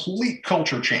 complete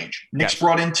culture change. Knicks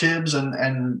brought in Tibbs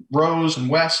and Rose and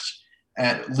West,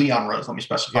 and Leon Rose, let me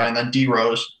specify, and then D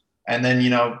Rose, and then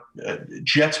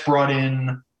Jets brought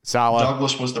in Salah.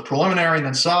 Douglas was the preliminary, and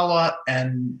then Salah,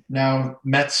 and now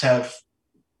Mets have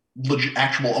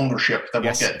actual ownership that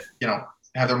will get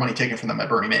have their money taken from them by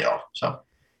Bernie Madoff. So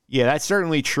yeah, that's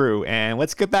certainly true. And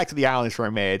let's get back to the Islanders for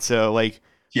a minute. So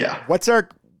what's our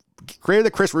creator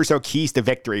the Chris Russo keys to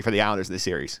victory for the Islanders in this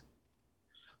series?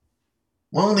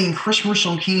 Well, the Chris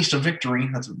Russo keys to victory.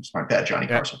 That's my bad, Johnny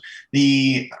Carson.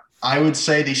 I would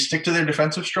say they stick to their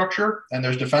defensive structure and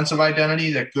there's defensive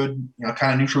identity, that good,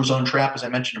 kind of neutral zone trap, as I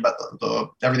mentioned about the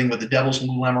everything with the Devils and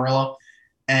Lou Lamoriello,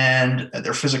 and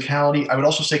their physicality. I would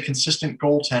also say consistent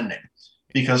goaltending,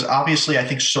 because obviously I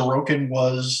think Sorokin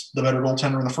was the better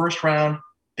goaltender in the first round.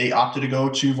 They opted to go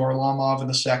to Varlamov in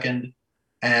the second,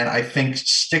 and I think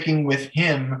sticking with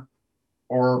him,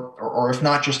 or if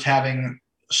not, just having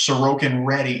Sorokin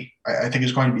ready, I think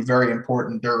is going to be very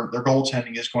important. Their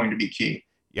goaltending is going to be key.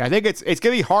 Yeah, I think it's going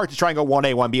to be hard to try and go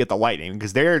 1A, 1B at the Lightning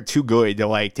because they're too good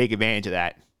to take advantage of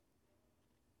that.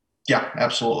 Yeah,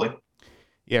 absolutely.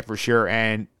 Yeah, for sure.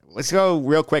 And let's go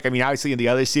real quick. I mean, obviously in the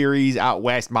other series out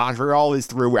west, Montreal is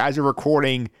through. As we're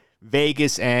recording,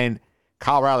 Vegas and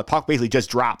Colorado, the puck basically just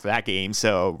dropped for that game.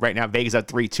 So right now Vegas up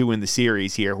 3-2 in the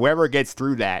series here. Whoever gets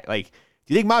through that, do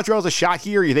you think Montreal's a shot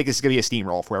here, or do you think it's going to be a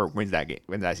steamroll for whoever wins that game,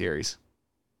 wins that series?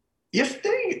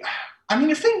 I mean,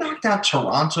 if they knocked out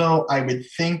Toronto, I would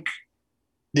think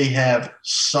they have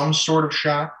some sort of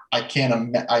shot. I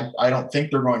don't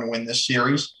think they're going to win this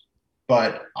series,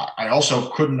 but I also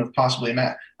couldn't have possibly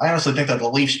imagined. I honestly think that the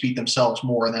Leafs beat themselves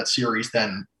more in that series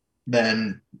than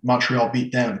Montreal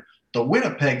beat them. The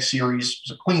Winnipeg series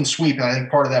was a clean sweep, and I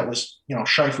think part of that was,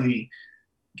 Scheifele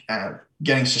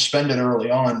getting suspended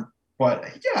early on. But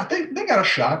yeah, they got a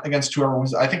shot against whoever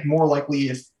wins. I think more likely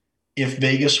if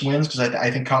Vegas wins, because I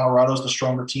think Colorado's the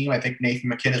stronger team. I think Nathan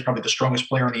McKinnon is probably the strongest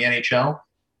player in the NHL.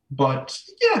 But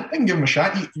yeah, they can give him a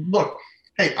shot. Look,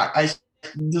 hey, that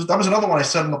was another one I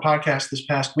said on the podcast this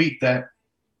past week, that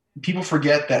people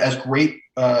forget that as great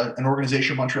an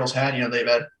organization Montreal's had, they've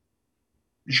had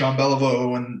Jean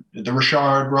Beliveau and the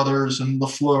Richard brothers and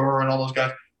Lafleur and all those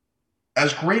guys.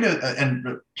 As great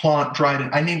and Plante, Dryden,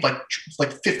 I named like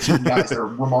 15 guys that are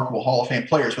remarkable Hall of Fame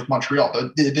players with Montreal.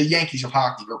 The Yankees of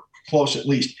hockey are close at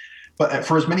least. But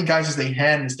for as many guys as they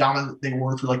had and as dominant they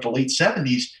were through like the late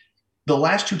 70s, the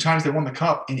last two times they won the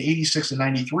Cup in 86 and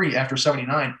 93 after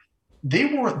 79, they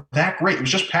weren't that great. It was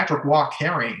just Patrick Waugh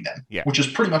carrying them, which is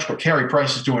pretty much what Carey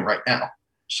Price is doing right now.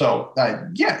 So,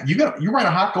 you run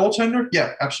a hot goaltender?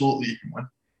 Yeah, absolutely you can win.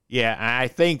 Yeah, and I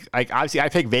think, obviously, I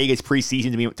picked Vegas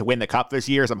preseason to win the Cup this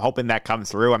year, so I'm hoping that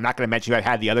comes through. I'm not going to mention who I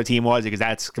had the other team was, because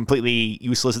that's completely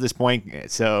useless at this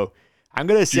point. So, I'm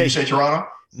going to say... Did you say Toronto?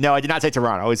 No, I did not say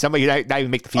Toronto. It's somebody who not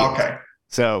even make the field. Okay.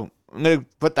 So, I'm going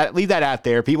to leave that out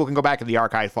there. People can go back to the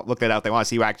archive, look that out. They want to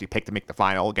see who actually picked to make the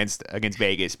final against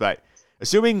Vegas. But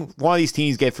assuming one of these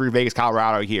teams get through Vegas,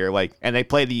 Colorado here, and they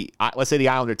play let's say the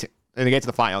Islanders, and they get to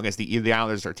the final against either the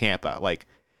Islanders or Tampa,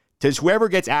 does whoever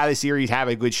gets out of the series have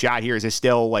a good shot here? Is it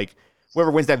still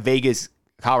whoever wins that Vegas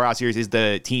Colorado series is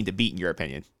the team to beat in your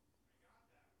opinion?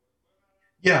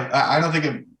 Yeah, I don't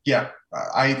think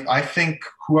I think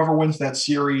whoever wins that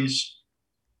series,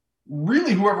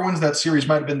 really whoever wins that series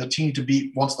might have been the team to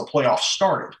beat once the playoffs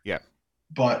started. Yeah.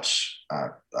 But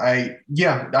I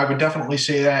would definitely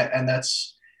say that, and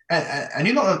that's and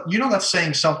that's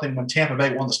saying something when Tampa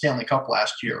Bay won the Stanley Cup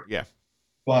last year. Yeah.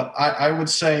 But I would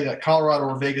say that Colorado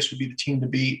or Vegas would be the team to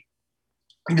beat.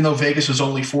 Even though Vegas is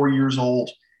only 4 years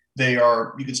old,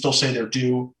 you can still say they're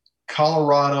due.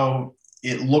 Colorado,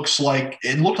 it looked like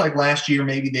last year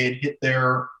maybe they had hit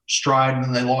their stride and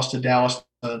then they lost to Dallas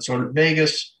and sort of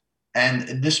Vegas.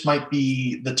 And this might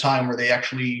be the time where they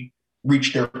actually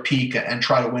reach their peak and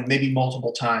try to win maybe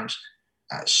multiple times.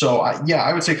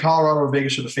 I would say Colorado or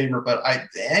Vegas are the favorite, but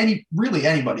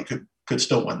anybody could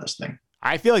still win this thing.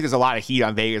 I feel like there's a lot of heat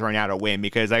on Vegas right now to win,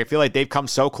 because I feel like they've come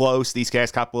so close these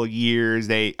past couple of years.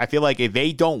 I feel like if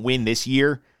they don't win this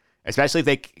year, especially if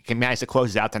they can manage to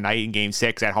close it out tonight in Game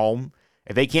 6 at home,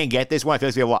 if they can't get this one,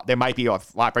 I feel like there might be a lot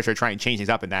of pressure to try and change things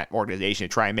up in that organization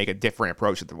to try and make a different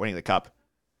approach to winning the Cup.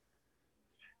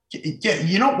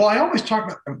 Yeah, I always talk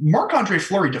about Marc-Andre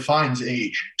Fleury defies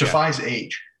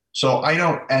age. So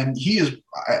and he is,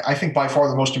 I think, by far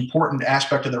the most important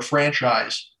aspect of their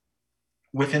franchise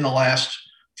within the last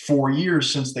 4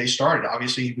 years since they started.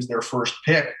 Obviously, he was their first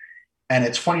pick. And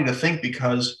it's funny to think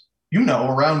because,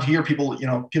 around here, people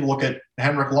look at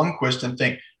Henrik Lundqvist and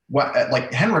think,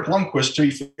 Henrik Lundqvist,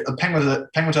 the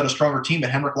Penguins had a stronger team, but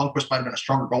Henrik Lundqvist might have been a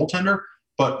stronger goaltender.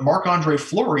 But Marc-Andre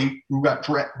Fleury,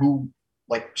 who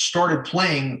started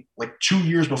playing 2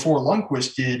 years before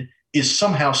Lundqvist did, is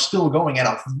somehow still going at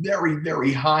a very,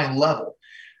 very high level.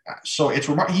 So it's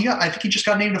remarkable. I think he just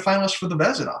got named a finalist for the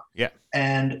Vezina. Yeah.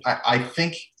 And I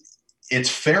think it's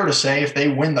fair to say if they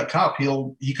win the Cup,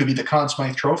 he could be the Conn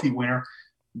Smythe Trophy winner.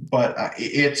 But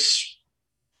it's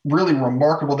really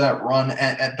remarkable, that run.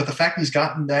 But the fact he's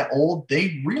gotten that old,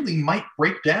 they really might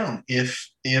break down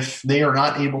if they are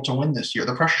not able to win this year.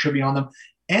 The pressure should be on them.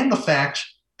 And the fact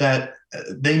that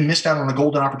they missed out on a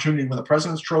golden opportunity to win the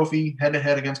President's Trophy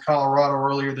head-to-head against Colorado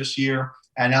earlier this year.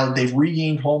 And now that they've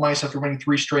regained home ice after winning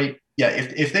 3 straight,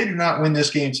 if they do not win this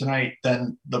game tonight,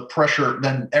 then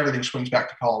everything swings back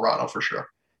to Colorado for sure.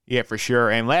 Yeah, for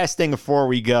sure. And last thing before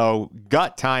we go,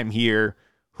 gut time here.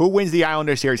 Who wins the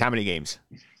Islander series? How many games?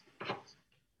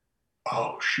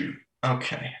 Oh, shoot.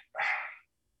 Okay.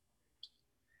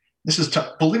 This is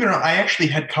tough. Believe it or not, I actually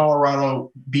had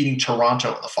Colorado beating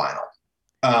Toronto in the final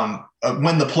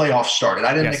when the playoffs started.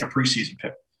 I didn't make a preseason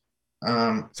pick.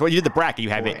 So when you did the bracket, you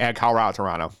had Colorado,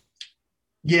 Toronto.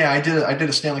 Yeah, I did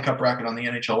a Stanley Cup bracket on the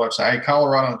NHL website. I had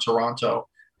Colorado and Toronto.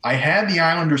 I had the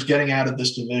Islanders getting out of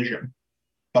this division,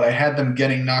 but I had them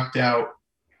getting knocked out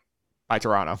by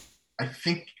Toronto. I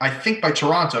think by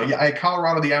Toronto. Yeah, I had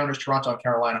Colorado, the Islanders, Toronto, and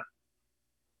Carolina.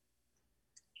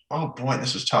 Oh boy,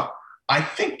 this is tough. I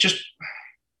think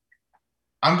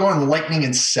I'm going Lightning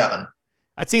in 7.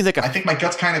 That seems like I think my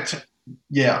gut's kind of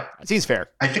Yeah. That seems fair.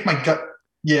 I think my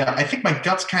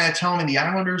gut's kind of telling me the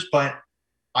Islanders, but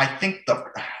I think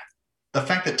the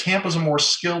fact that Tampa's a more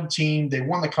skilled team, they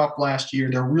won the cup last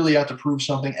year, they're really out to prove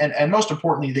something, and most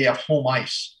importantly, they have home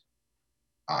ice.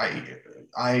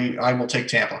 I will take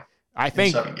Tampa. I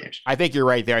think 7 games. I think you're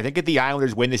right there. I think if the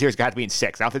Islanders win this year, it's going to have to be in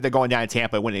 6. I don't think they're going down to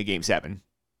Tampa and winning Game 7.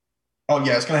 Oh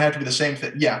yeah, it's going to have to be the same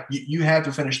thing. Yeah, you have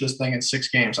to finish this thing in 6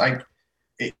 games.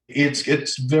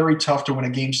 It's very tough to win a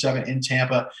Game 7 in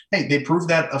Tampa. Hey, they proved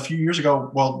that a few years ago.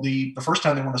 Well, the first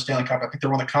time they won the Stanley Cup, I think they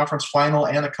won the conference final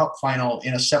and the cup final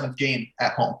in a 7th game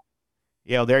at home.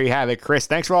 Yeah, well, there you have it. Chris,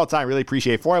 thanks for all the time. Really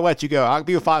appreciate it. Before I let you go, I'll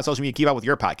be with follow on social media. Keep up with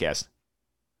your podcast.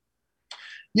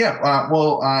 Yeah,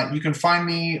 you can find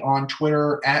me on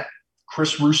Twitter at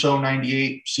Chris Russo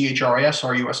 98,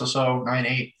 ChrisRusso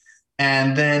 98.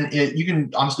 And then you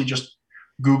can honestly just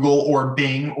Google or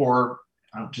Bing or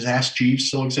just Ask Jeeves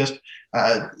still exist.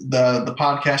 The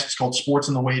podcast is called Sports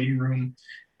in the Waiting Room.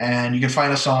 And you can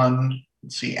find us on,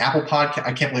 Apple Podcast.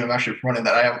 I can't believe I'm actually promoting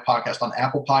that. I have a podcast on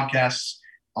Apple Podcasts,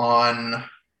 on,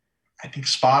 I think,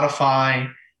 Spotify.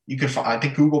 You can find, I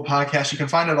think, Google Podcasts. You can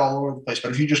find it all over the place.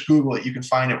 But if you just Google it, you can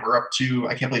find it. We're up to,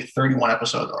 I can't believe, 31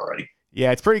 episodes already.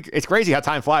 Yeah, it's crazy how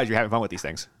time flies. You're having fun with these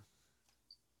things.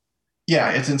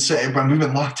 Yeah, it's insane. When we've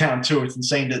been locked down too, it's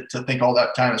insane to think all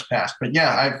that time has passed. But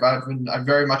yeah, I've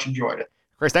very much enjoyed it.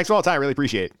 Chris, thanks for all the time. I really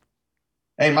appreciate it.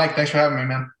 Hey, Mike, thanks for having me,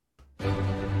 man.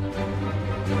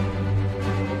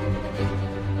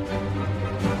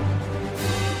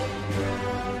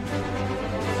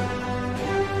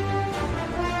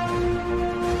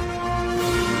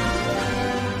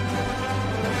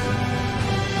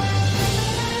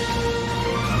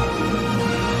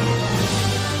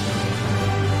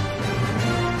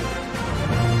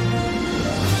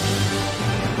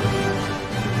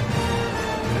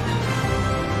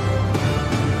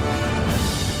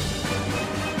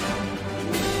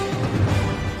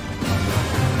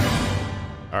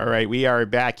 All right, we are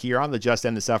back here on the Just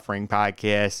End the Suffering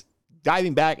podcast,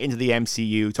 diving back into the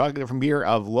MCU, talking to the premiere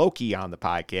of Loki on the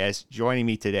podcast. Joining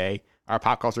me today, our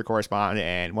pop culture correspondent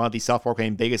and one of the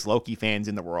self-proclaimed biggest Loki fans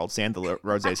in the world, Sam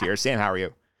DeRosa is here. Sam, how are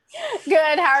you?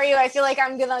 Good. How are you? I feel like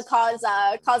I'm gonna cause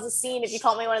a scene if you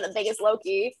call me one of the biggest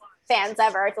Loki fans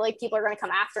ever. I feel like people are gonna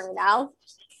come after me now.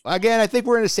 Again, I think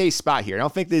we're in a safe spot here. I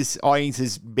don't think this audience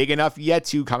is big enough yet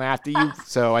to come after you,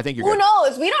 so I think you're good. Who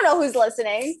knows? We don't know who's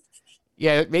listening.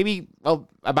 Yeah, maybe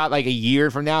about like a year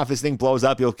from now, if this thing blows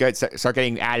up, you'll start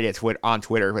getting added on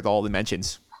Twitter with all the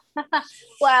mentions. Well,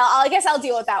 I guess I'll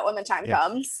deal with that when the time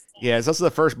comes. Yeah, it's also the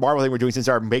first Marvel thing we're doing since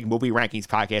our big movie rankings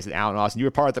podcast with Alan Austin. You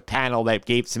were part of the panel that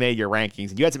submitted your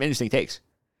rankings, and you had some interesting takes.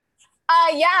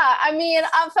 Yeah, I mean,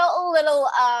 I felt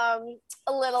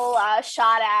a little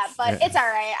shot at, but it's all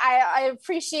right. I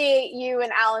appreciate you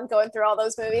and Alan going through all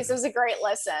those movies. It was a great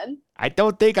listen. I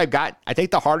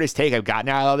think the hardest take I've gotten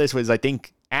out of this was, I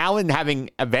think, Alan having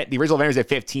the original Avengers at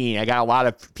 15. I got a lot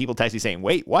of people texting saying,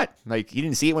 wait, what? Like, you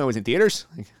didn't see it when it was in theaters?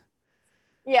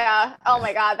 Yeah. Oh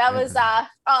my God. That was, I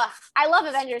love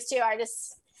Avengers too. I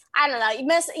don't know.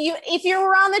 If you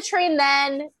were on the train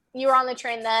then, you were on the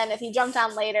train then. If you jumped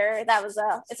on later,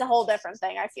 it's a whole different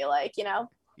thing. I feel like,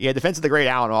 Yeah. Defense of the great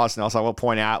Alan Austin. Also, I will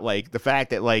point out, like, the fact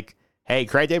that, like, hey,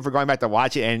 credit to him for going back to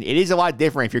watch it. And it is a lot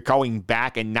different if you're going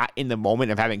back and not in the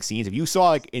moment of having scenes. If you saw,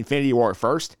 like, Infinity War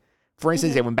first, for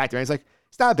instance, they went back there and it's like,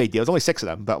 it's not a big deal. It's only 6 of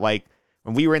them. But, like,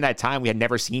 when we were in that time, we had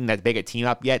never seen that big a team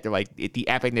up yet. They're like, the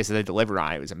epicness that they delivered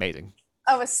on it was amazing.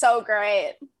 Oh, it was so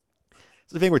great.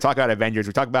 So the thing we're talking about Avengers,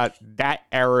 we're talking about that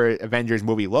era Avengers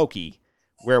movie Loki,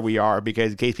 where we are,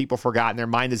 because in case people forgot, their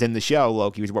mind is in the show,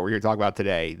 Loki is what we're here to talk about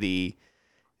today. The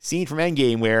scene from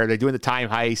Endgame where they're doing the time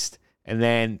heist, and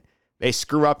then they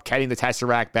screw up getting the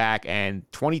Tesseract back,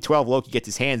 and 2012 Loki gets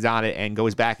his hands on it and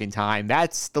goes back in time.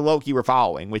 That's the Loki we're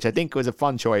following, which I think was a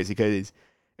fun choice because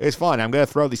it was fun. I'm going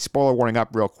to throw the spoiler warning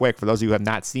up real quick for those of you who have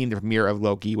not seen the premiere of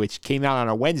Loki, which came out on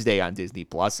a Wednesday on Disney+,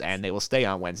 and they will stay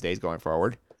on Wednesdays going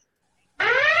forward.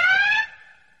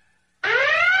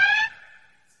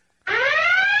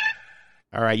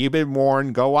 All right, you've been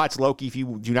warned. Go watch Loki if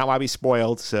you do not want to be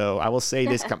spoiled. So I will say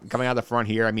this coming out of the front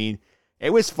here. I mean, it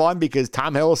was fun because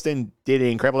Tom Hiddleston did an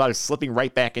incredible job of slipping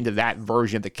right back into that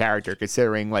version of the character,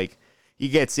 considering, like, he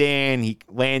gets in, he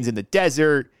lands in the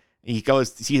desert, he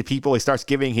goes to see the people, he starts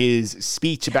giving his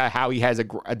speech about how he has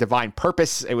a divine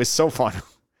purpose. It was so fun.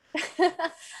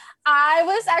 I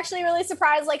was actually really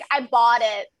surprised. Like, I bought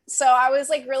it. So I was,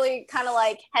 like, really kind of,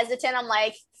 like, hesitant. I'm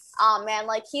like, oh man,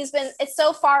 like, it's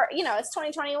so far, it's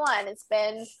 2021. It's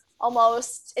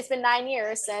been 9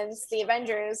 years since the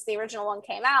Avengers, the original one,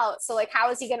 came out. So, like, how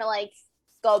is he going to, like,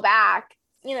 go back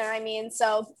You know what I mean?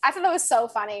 So I thought that was so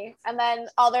funny. And then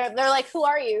they're like, "Who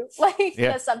are you?" Like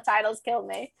the subtitles killed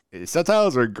me. The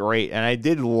subtitles were great, and I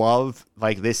did love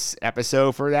like this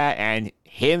episode for that, and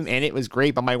him in it was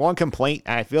great. But my one complaint,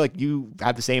 and I feel like you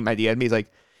have the same idea as me, is like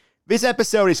this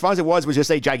episode, as fun as it was just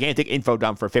a gigantic info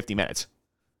dump for 50 minutes.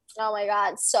 Oh my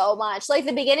God, so much. Like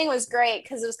the beginning was great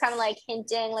because it was kind of like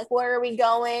hinting, like, where are we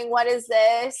going? What is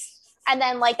this? And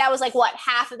then like that was like what,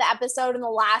 half of the episode, and the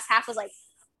last half was like,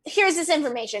 here's this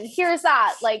information, here's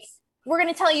that. Like, we're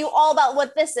going to tell you all about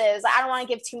what this is. I don't want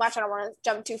to give too much. I don't want to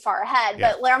jump too far ahead,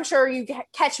 but like, I'm sure you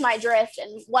catch my drift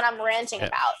and what I'm ranting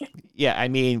about. Yeah, I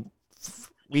mean,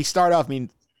 we start off,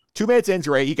 2 minutes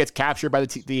into it, he gets captured by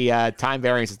the time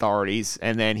variance authorities,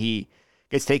 and then he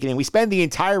gets taken in. We spend the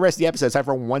entire rest of the episode, except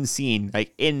for one scene,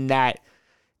 like in that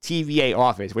TVA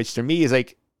office, which to me is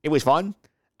like, it was fun.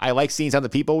 I like seeing some of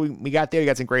the people we got there. We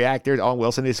got some great actors. Owen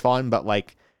Wilson is fun, but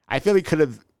like, I feel we could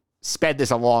have sped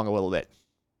this along a little bit.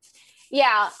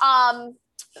 Yeah.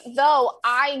 Though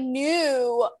I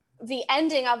knew the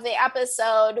ending of the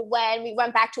episode when we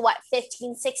went back to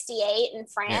 1568 in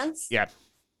France. Yeah.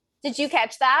 Did you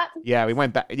catch that? Yeah, we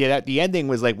went back. Yeah, the ending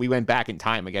was like we went back in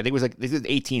time again. I think it was like this is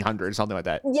 1800 or something like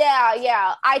that.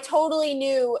 Yeah. I totally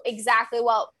knew exactly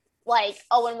what like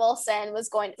Owen Wilson was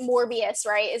going. Morbius,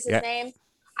 right? Is his name?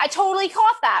 I totally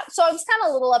caught that. So I was kind of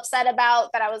a little upset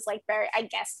about that. I was like I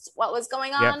guessed what was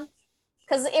going on.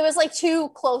 Because it was like too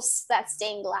close, that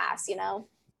stained glass, you know?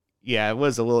 Yeah, it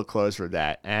was a little close for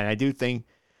that. And I do think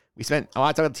we spent a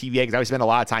lot of time on TVA because I spent a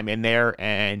lot of time in there.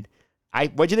 And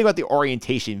what'd you think about the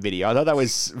orientation video? I thought that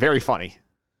was very funny.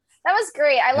 That was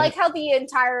great. I like how the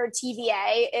entire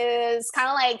TVA is kind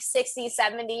of like 60s,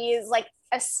 70s, like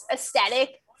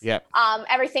aesthetic. Yeah.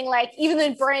 Everything, like even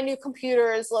the brand new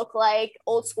computers look like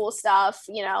old school stuff,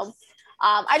 you know?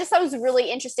 I just thought it was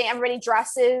really interesting. Everybody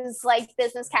dresses like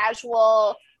business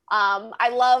casual. I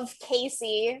love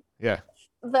Casey. Yeah.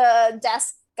 The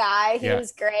desk guy. He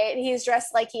was great. He's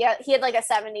dressed like he had like a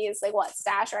 70s, like what,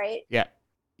 stash, right? Yeah.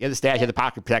 He had the stash, he had the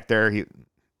pocket protector. He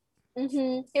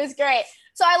was great.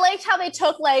 So I liked how they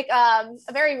took like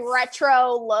a very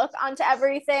retro look onto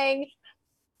everything.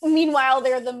 Meanwhile,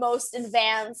 they're the most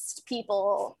advanced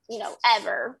people, you know,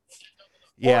 ever.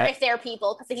 Yeah. Or if they're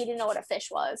people, because he didn't know what a fish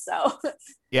was. So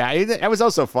yeah, that was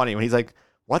also funny when he's like,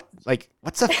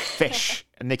 what's a fish?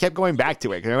 And they kept going back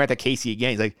to it. Because I went to Casey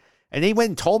again. He's like, and they went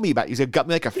and told me about it. He's like, got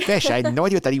me like a fish. I had no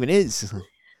idea what that even is.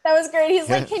 That was great. He's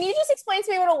like, can you just explain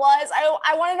to me what it was?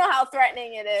 I want to know how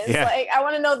threatening it is. Yeah. Like, I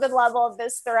want to know the level of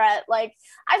this threat. Like,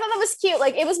 I thought that was cute.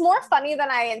 Like, it was more funny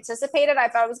than I anticipated. I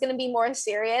thought it was going to be more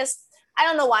serious. I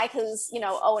don't know why, because, you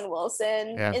know, Owen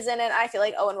Wilson is in it. I feel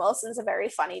like Owen Wilson's a very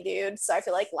funny dude. So I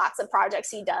feel like lots of projects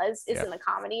he does is in the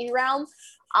comedy realm.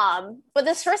 But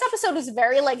this first episode was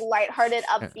very like lighthearted,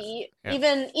 upbeat.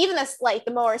 Even this, like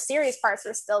the more serious parts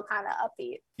were still kind of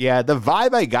upbeat. Yeah, the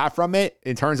vibe I got from it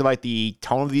in terms of like the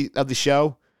tone of the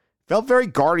show felt very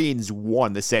Guardians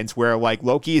 1, the sense where like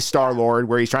Loki is Star-Lord,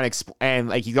 where he's trying to and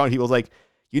like he's going to people's like,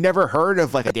 you never heard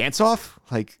of like a dance-off?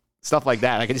 Like stuff like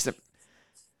that. Like I just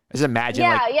imagine.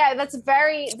 Yeah, that's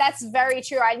very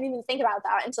true. I didn't even think about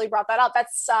that until you brought that up.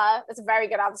 That's a very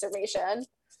good observation.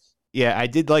 Yeah, I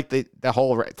did like the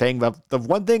whole thing. But the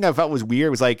one thing I felt was weird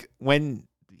was like when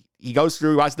he goes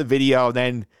through, watch the video, and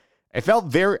then it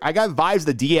felt I got vibes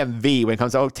of the DMV when it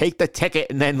comes to, take the ticket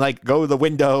and then like go to the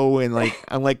window. And like,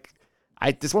 I'm like,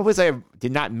 this one place I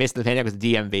did not miss the pandemic was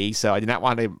the DMV. So I did not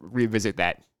want to revisit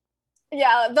that.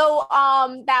 Yeah, though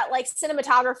that like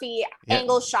cinematography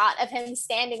angle shot of him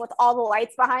standing with all the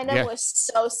lights behind him was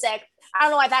so sick. I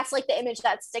don't know why that's like the image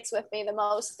that sticks with me the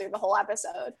most through the whole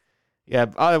episode. Yeah,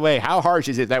 by the way, how harsh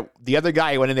is it that the other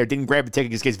guy who went in there, didn't grab a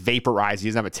ticket, just gets vaporized, he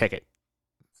doesn't have a ticket?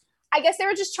 I guess they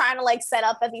were just trying to like set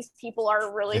up that these people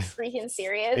are really freaking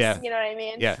serious. You know what I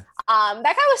mean? Yeah. That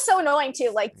guy was so annoying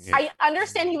too. Like I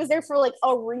understand he was there for like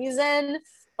a reason,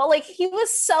 but like he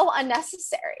was so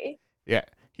unnecessary. Yeah.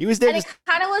 He was there. And it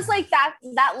kind of was like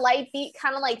that light beat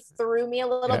kind of like threw me a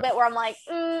little bit where I'm like,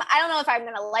 I don't know if I'm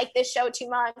going to like this show too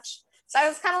much. So I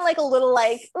was kind of like a little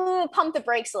like, pump the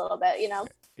brakes a little bit, you know?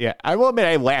 Yeah. I will admit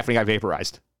I laughed when he got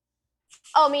vaporized.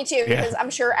 Oh, me too. Because I'm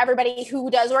sure everybody who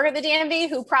does work at the DMV,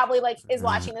 who probably like is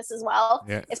watching this as well,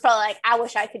 is probably like, I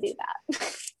wish I could do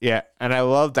that. Yeah. And I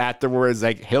loved afterwards,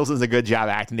 like Hiddleston's a good job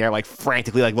acting there, like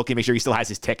frantically like looking to make sure he still has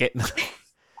his ticket.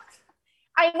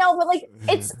 I know, but like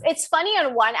it's funny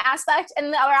on one aspect,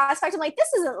 and the other aspect I'm like,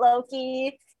 this isn't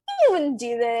Loki. He wouldn't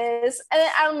do this. And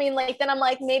I don't mean like, then I'm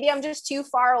like, maybe I'm just too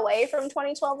far away from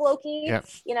 2012 Loki,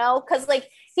 you know? Because like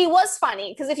he was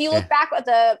funny. Because if you look back at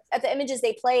the images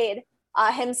they played,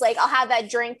 him's like, I'll have that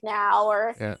drink now,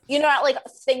 or you know, like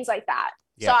things like that.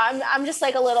 So I'm just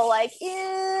like a little like,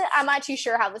 I'm not too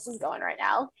sure how this is going right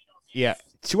now. Yeah.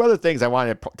 Two other things I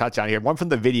wanted to touch on here. One from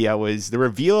the video was the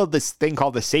reveal of this thing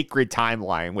called the Sacred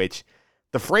Timeline, which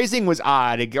the phrasing was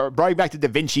odd. It brought me back to Da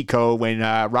Vinci Code when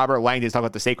Robert Langdon talked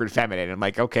about the sacred feminine. I'm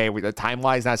like, okay, the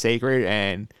timeline is not sacred.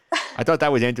 And I thought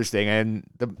that was interesting. And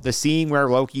the scene where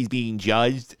Loki's being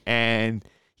judged and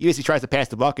he basically tries to pass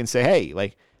the buck and say, hey,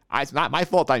 like, it's not my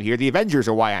fault I'm here. The Avengers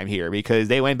are why I'm here because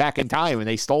they went back in time and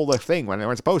they stole the thing when they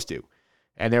weren't supposed to.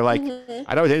 And they're like, I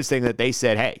thought it was interesting that they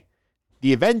said, hey,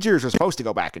 the Avengers are supposed to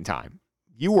go back in time.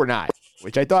 You were not,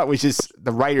 which I thought was just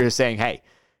the writers saying, hey,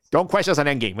 don't question us on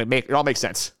Endgame. It all makes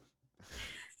sense.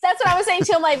 That's what I was saying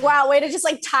too. I'm like, wow, way to just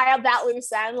like tie up that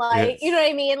loose end. Like, you know what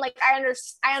I mean? Like, I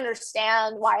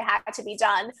understand why it had to be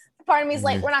done. Part of me is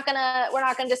like, we're not gonna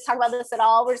just talk about this at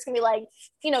all. We're just gonna be like,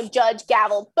 judge,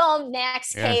 gavel, boom,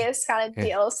 next case kind of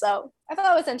deal. So I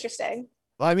thought it was interesting.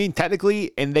 Well, I mean,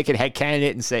 technically, and they could headcanon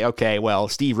it and say, okay, well,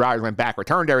 Steve Rogers went back,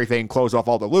 returned everything, closed off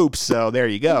all the loops, so there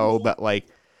you go. But, like,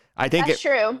 I think that's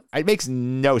true. It makes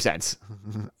no sense.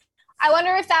 I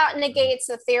wonder if that negates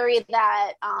the theory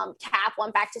that Cap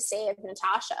went back to save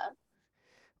Natasha.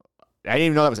 I didn't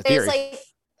even know that was a theory. It's like,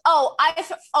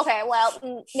 okay,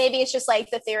 well, maybe it's just like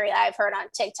the theory that I've heard on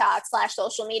TikTok /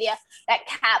 social media that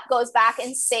Cap goes back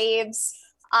and saves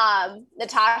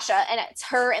Natasha, and it's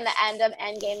her in the end of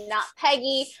Endgame, not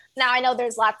Peggy. Now I know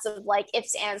there's lots of like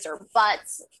ifs, ands, or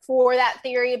buts for that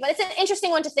theory, but it's an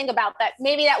interesting one to think about. That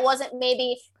maybe that wasn't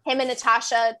maybe him and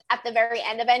Natasha at the very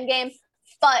end of Endgame,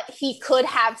 but he could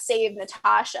have saved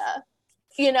Natasha.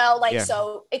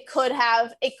 So it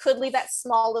could leave that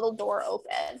small little door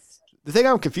open. The thing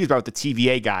I'm confused about with the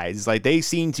TVA guys is like they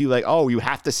seem to like, oh, you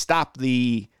have to stop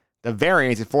the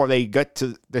variants before they get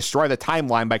to destroy the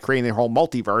timeline by creating their whole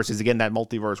multiverse. Is again that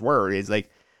multiverse word is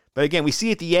like, but again we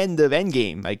see at the end of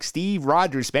Endgame, like Steve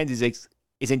Rogers spends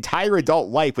his entire adult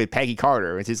life with Peggy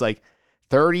Carter. It's his like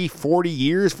 30, 40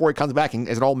 years before he comes back and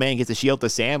as an old man gets a shield to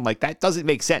Sam. Like that doesn't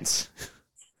make sense.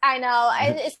 I know.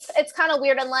 It's kind of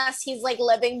weird unless he's like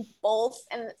living both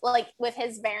and like with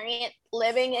his variant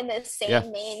living in the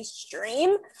same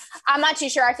mainstream. I'm not too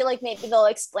sure. I feel like maybe they'll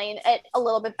explain it a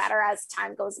little bit better as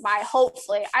time goes by.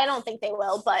 Hopefully. I don't think they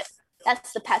will, but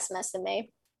that's the pessimist in me.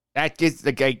 That gets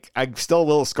like I'm still a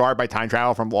little scarred by time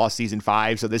travel from Lost season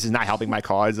 5, so this is not helping my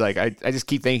cause. Like I just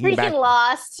keep thinking back.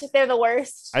 Lost, they're the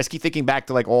worst. I just keep thinking back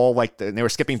to like all like they were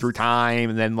skipping through time,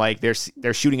 and then like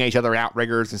they're shooting at each other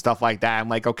outriggers and stuff like that. I'm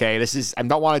like, okay, I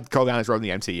don't want to go down this road in the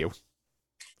MCU.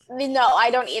 No,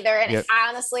 I don't either. And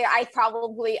honestly, I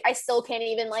still can't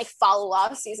even like follow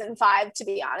Lost season 5 to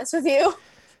be honest with you.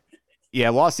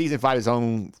 Yeah, Lost season 5 is its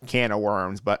own can of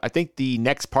worms, but I think the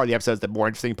next part of the episode is the more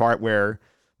interesting part where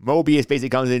Mobius basically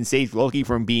comes in and saves Loki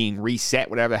from being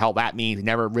reset, whatever the hell that means. We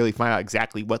never really find out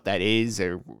exactly what that is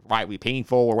or why it would be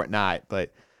painful or whatnot.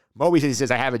 But Mobius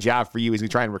says, I have a job for you. He's going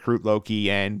to try and recruit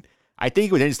Loki. And I think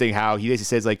it was interesting how he basically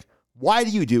says, like, why do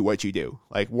you do what you do?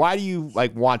 Like, why do you,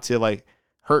 like, want to, like,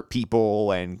 hurt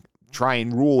people and try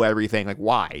and rule everything? Like,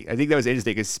 why? I think that was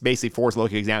interesting because basically forced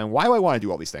Loki to examine, why do I want to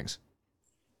do all these things?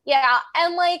 Yeah.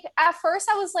 And, like, at first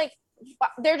I was like,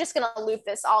 they're just gonna loop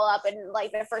this all up in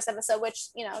like the first episode, which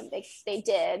they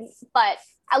did, but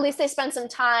at least they spent some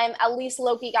time. At least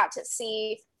Loki got to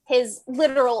see his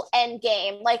literal end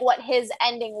game, like what his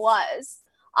ending was.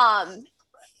 I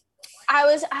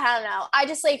don't know, I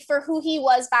just like for who he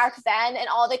was back then and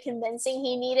all the convincing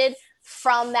he needed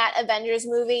from that Avengers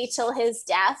movie till his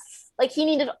death. Like he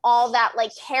needed all that like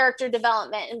character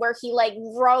development and where he like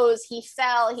rose, he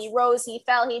fell, he rose, he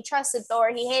fell, he trusted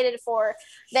Thor, he hated Thor.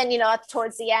 Then,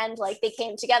 towards the end, like they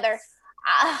came together.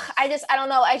 I don't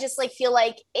know. I just like feel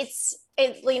like he is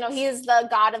the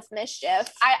god of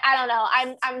mischief. I don't know.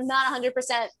 I'm not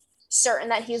 100% certain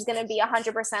that he's going to be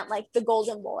 100% like the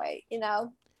golden boy,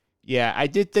 Yeah, I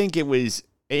did think it was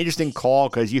an interesting call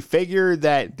because you figure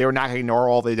that they were not going to ignore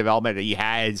all the development that he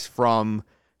has from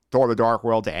Thor the Dark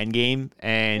World to Endgame,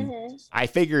 and I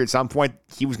figured at some point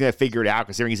he was going to figure it out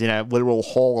considering he's in a literal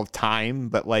hole of time,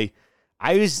 but like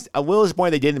I was a little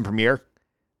disappointed they did in premiere.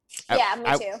 Yeah,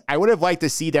 me too. I would have liked to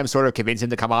see them sort of convince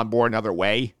him to come on board another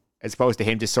way as opposed to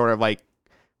him just sort of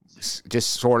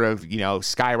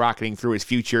skyrocketing through his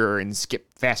future and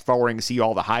fast forwarding to see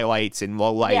all the highlights and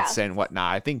lowlights and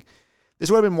whatnot. I think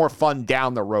this would have been more fun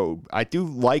down the road. I do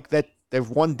like that there's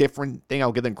one different thing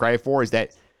I'll give them credit for is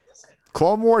that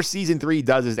Clone Wars Season 3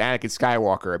 does his Anakin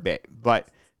Skywalker a bit, but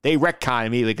they retcon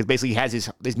immediately because basically he has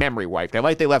his memory wiped.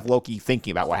 They left Loki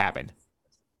thinking about what happened.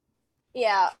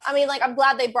 Yeah, I mean, like, I'm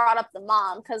glad they brought up the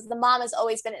mom because the mom has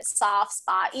always been his soft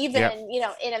spot. Even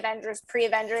in Avengers,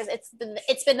 pre-Avengers,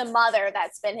 it's been the mother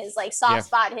that's been his like soft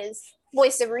spot, his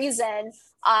voice of reason.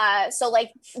 So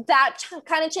like that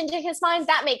kind of changing his mind,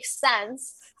 that makes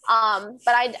sense.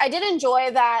 But I did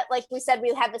enjoy that, like we said,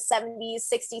 we had the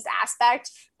 70s, 60s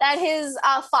aspect, that his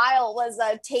file was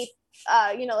a tape,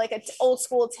 like an old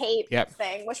school tape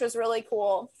thing, which was really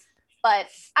cool. But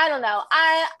I don't know.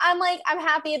 I'm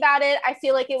happy about it. I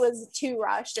feel like it was too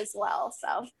rushed as well.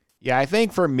 So yeah, I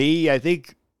think for me, I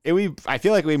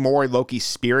feel like we more Loki's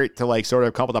spirit to like sort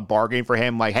of come up with a bargain for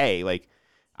him. Like, hey, like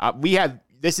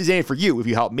this is in it for you if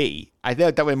you help me. I feel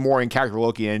like that would be more in character for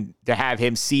Loki, and to have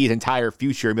him see his entire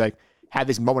future and be like, have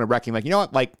this moment of reckoning, like, you know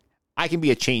what, like I can be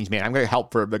a change man. I'm going to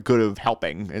help for the good of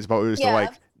helping, as opposed to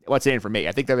like what's in it for me.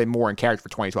 I think that would be more in character for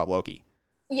 2012 Loki.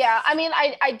 Yeah, I mean,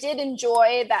 I did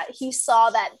enjoy that he saw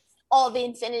that all the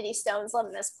Infinity Stones live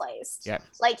in this place. Yeah.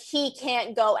 Like, he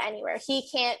can't go anywhere. He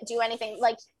can't do anything.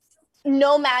 Like,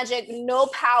 no magic, no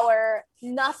power,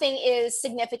 nothing is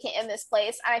significant in this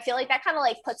place. And I feel like that kind of,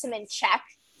 like, puts him in check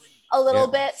a little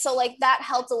bit. So, like, that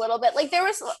helped a little bit. Like, there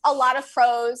was a lot of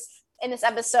pros in this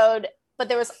episode, but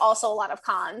there was also a lot of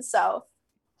cons. So,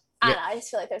 I don't know. I just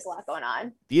feel like there's a lot going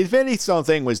on. The Infinity Stone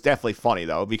thing was definitely funny,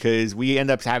 though, because we end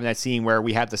up having that scene where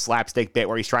we have the slapstick bit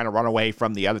where he's trying to run away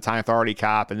from the other Time Authority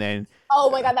cop, and then...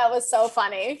 Oh, my God, that was so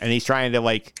funny. And he's trying to,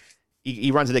 like...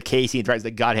 He runs into Casey and tries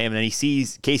to gut him, and then he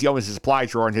sees Casey opens his supply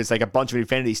drawer, and there's, like, a bunch of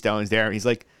Infinity Stones there, and he's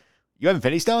like, you have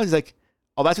Infinity Stones? He's like,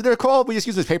 oh, that's what they're called? We just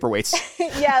use those paperweights.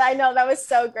 Yeah, I know. That was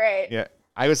so great. Yeah.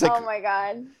 I was like... Oh, my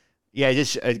God. Yeah,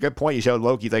 just a good point you showed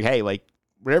Loki. He's like, hey, like,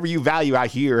 whatever you value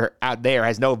out there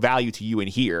has no value to you in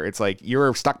here. It's like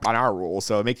you're stuck on our rules,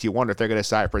 so it makes you wonder if they're going to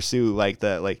start to pursue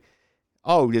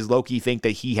does Loki think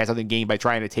that he has something gained by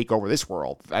trying to take over this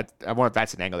world? I wonder if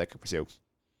that's an angle they could pursue.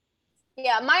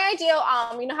 Yeah, my idea,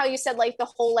 you know how you said like the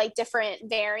whole like different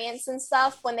variants and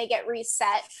stuff when they get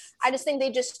reset. I just think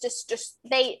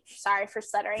they sorry for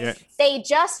stuttering. Yeah. They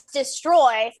just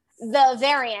destroy the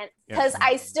variant, because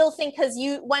I still think, because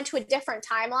you went to a different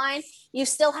timeline, you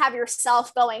still have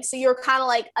yourself going, so you're kind of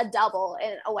like a double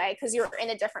in a way because you're in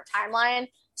a different timeline.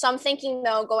 So I'm thinking,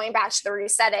 though, going back to the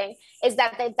resetting, is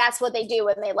that that's what they do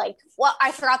when they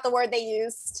I forgot the word they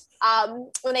used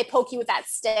when they poke you with that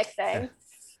stick thing.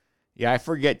 Yeah, I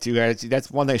forget too. That's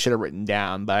one thing I should have written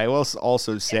down. But I will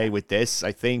also say with this,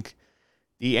 I think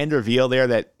the end reveal there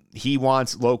that he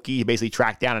wants Loki to basically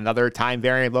track down another time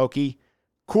variant Loki.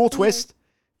 Cool twist,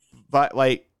 but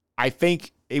like I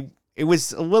think it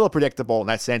was a little predictable in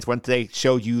that sense. When they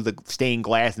showed you the stained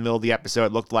glass in the middle of the episode,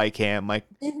 it looked like him. Like,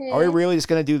 are we really just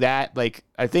gonna do that? Like,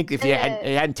 I think if it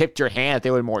hadn't tipped your hand,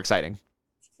 they would have been more exciting.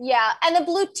 Yeah, and the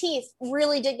blue teeth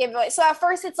really did give away. So at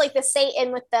first it's like the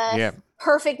Satan with the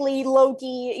perfectly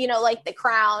Loki, like the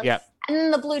crown. Yeah. And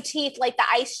then the blue teeth, like the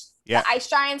ice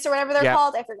giants or whatever they're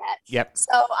called. I forget. Yep.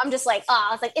 So I'm just like, I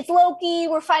was like, it's Loki.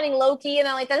 We're fighting Loki. And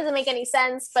I'm like, that doesn't make any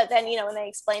sense. But then, when they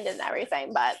explained it and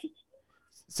everything, but.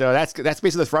 So that's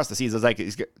basically for us to see. Is like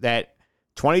that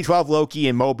 2012 Loki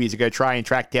and Mobius are going to try and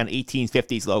track down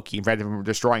 1850s Loki instead of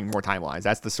destroying more timelines.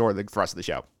 That's the sort of for us of the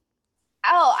show.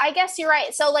 Oh, I guess you're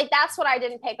right. So like, that's what I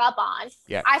didn't pick up on.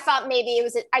 Yeah. I thought maybe it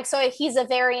was, so he's a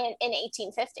variant in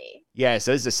 1850. Yeah.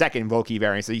 So this is the second Loki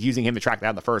variant. So he's using him to track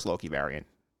down the first Loki variant.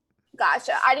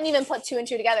 Gotcha. I didn't even put two and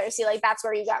two together to see, like, that's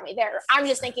where you got me there. I'm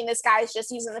just thinking this guy's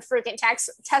just using the freaking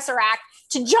Tesseract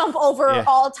to jump over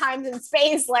all times and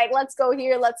space. Like, let's go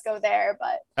here, let's go there.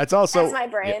 But that's my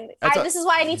brain. This is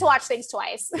why I need to watch things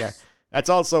twice. Yeah. That's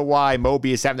also why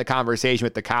Mobius is having the conversation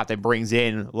with the cop that brings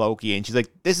in Loki. And she's like,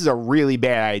 this is a really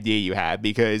bad idea you have,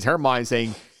 because her mind's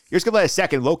saying, you're just going to let a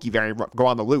second Loki variant go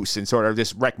on the loose and sort of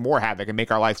just wreak more havoc and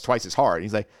make our lives twice as hard. And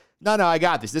he's like, no, I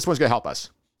got this. This one's going to help us.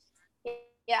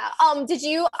 Yeah. Did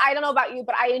you, I don't know about you,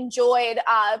 but I enjoyed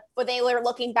when they were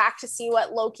looking back to see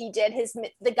what Loki did,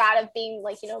 the god of being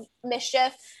like,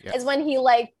 mischief, is when he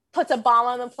like puts a bomb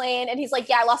on the plane and he's like,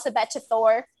 I lost a bet to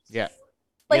Thor. Yeah.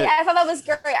 Like, I thought that was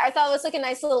great. I thought it was like a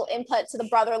nice little input to the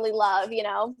brotherly love,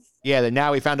 Yeah, then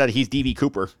now we found out he's D.B.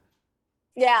 Cooper.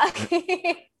 Yeah.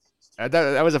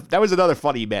 that was another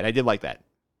funny bit. I did like that.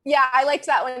 Yeah, I liked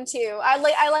that one too.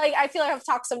 I feel like I've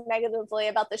talked so negatively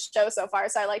about the show so far,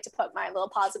 so I like to put my little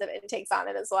positive intakes on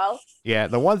it as well. Yeah,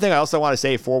 the one thing I also want to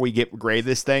say before we grade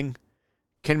this thing,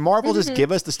 can Marvel just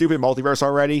give us the stupid multiverse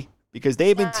already? Because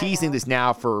they've been teasing this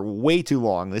now for way too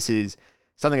long. This is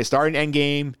something that started in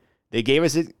Endgame. They gave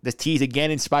us this tease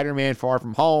again in Spider-Man Far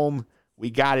From Home. We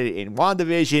got it in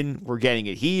WandaVision. We're getting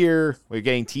it here. We're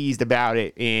getting teased about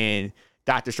it in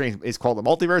Doctor Strange. It's called the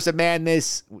Multiverse of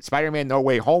Madness. Spider-Man No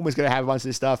Way Home is going to have a bunch of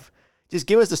this stuff. Just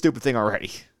give us the stupid thing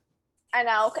already. I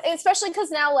know, especially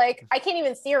because now, like, I can't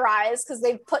even theorize because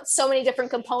they've put so many different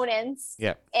components.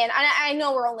 Yeah. And I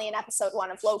know we're only in episode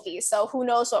 1 of Loki, so who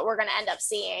knows what we're going to end up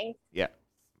seeing. Yeah.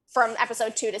 From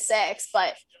episode 2 to 6,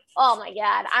 but oh my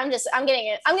God, I'm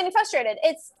getting frustrated.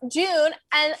 It's June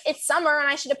and it's summer, and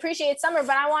I should appreciate summer,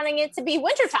 but I'm wanting it to be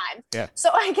wintertime. Yeah. So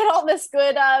I get all this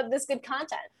good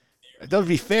content. To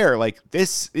be fair, like,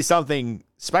 this is something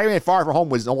Spider-Man Far From Home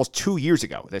was almost 2 years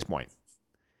ago at this point.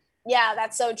 Yeah,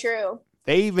 that's so true.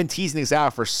 They've been teasing this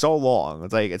out for so long.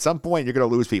 It's like, at some point, you're going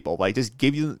to lose people. Like, just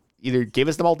either give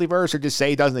us the multiverse or just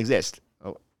say it doesn't exist.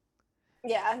 Oh.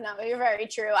 Yeah, no, you're very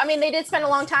true. I mean, they did spend a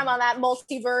long time on that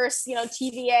multiverse,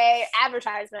 TVA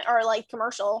advertisement or, like,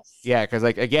 commercial. Yeah, because,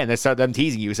 like, again, that's them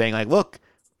teasing you, saying, like, look,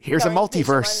 here's a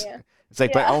multiverse. It's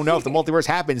like, but oh no, if the multiverse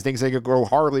happens, things could go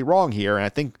horribly wrong here. And I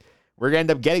think we're going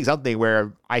to end up getting something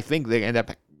where I think they end up,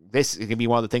 this can be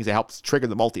one of the things that helps trigger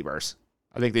the multiverse.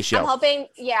 I think this show. I'm hoping,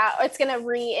 it's gonna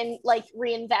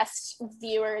reinvest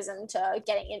viewers into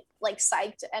getting it like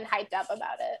psyched and hyped up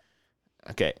about it.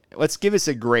 Okay, let's give us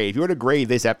a grade. If you were to grade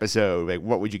this episode, like,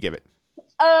 what would you give it?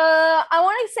 I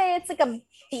want to say it's like a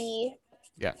B.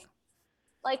 Yeah.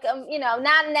 Like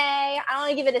not an A. I want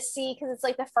to give it a C because it's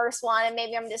like the first one, and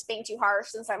maybe I'm just being too harsh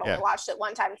since I've only watched it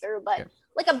one time through. But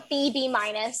like a B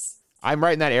minus. I'm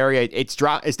right in that area. It's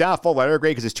down a full letter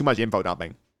grade because there's too much info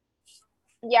dumping.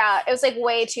 Yeah, it was like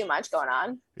way too much going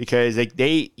on. Because like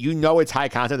it's high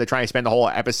content. They're trying to spend the whole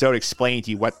episode explaining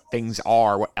to you what things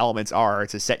are, what elements are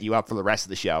to set you up for the rest of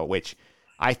the show, which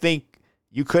I think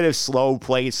you could have slow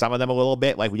played some of them a little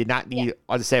bit. Like, we did not need,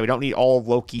 as I say, we don't need all of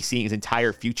Loki seeing his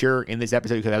entire future in this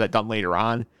episode. You could have that done later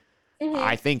on. Mm-hmm.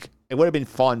 I think it would have been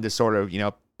fun to sort of,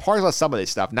 parse out some of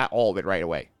this stuff, not all of it right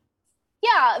away.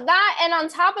 Yeah, that, and on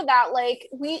top of that, like,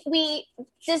 we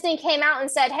Disney came out and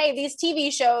said, hey, these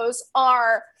TV shows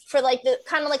are for like the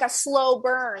kind of like a slow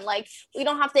burn. Like, we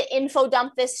don't have to info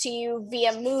dump this to you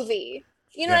via movie.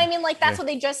 You know what I mean? Like, that's what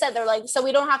they just said. They're like, so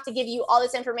we don't have to give you all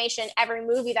this information every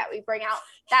movie that we bring out.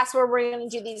 That's where we're going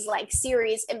to do these like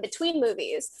series in between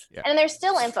movies. Yeah. And they're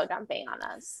still info dumping on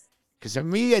us. Because to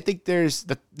me, I think now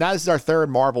this is our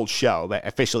third Marvel show that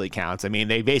officially counts. I mean,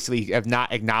 they basically have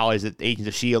not acknowledged that Agents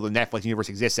of S.H.I.E.L.D. and Netflix universe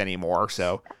exists anymore.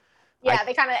 So, yeah,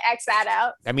 they kind of X that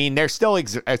out. I mean, they're still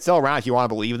around if you want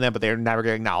to believe in them, but they're never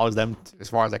going to acknowledge them as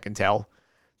far as I can tell.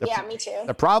 Me too.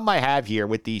 The problem I have here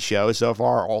with these shows so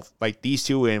far, all like these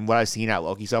two and what I've seen at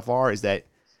Loki so far, is that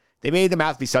they made them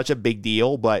out to be such a big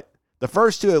deal, but the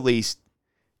first two at least,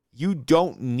 you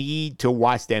don't need to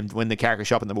watch them when the characters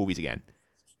show up in the movies again.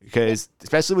 Because,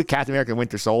 especially with Captain America and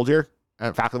Winter Soldier,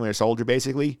 Falcon and Winter Soldier,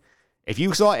 basically, if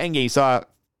you saw Endgame, you saw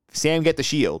Sam get the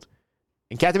shield.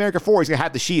 In Captain America 4, he's going to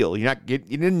have the shield. You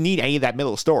didn't need any of that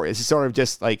middle story. This is sort of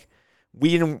just like,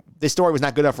 this story was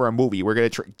not good enough for a movie. We're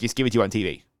going to just give it to you on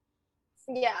TV.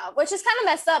 Yeah, which is kind of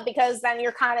messed up because then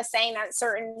you're kind of saying that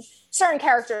certain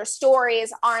character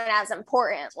stories aren't as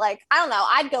important. Like, I don't know,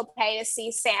 I'd go pay to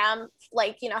see Sam,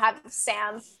 like, have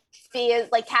Sam be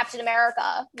like Captain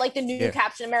America, like the new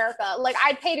Captain America. Like,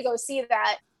 I'd pay to go see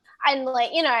that. And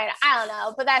like, I don't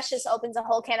know, but that just opens a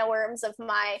whole can of worms of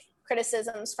my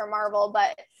criticisms for Marvel.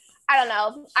 But I don't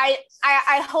know.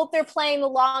 I hope they're playing the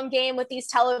long game with these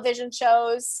television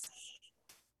shows.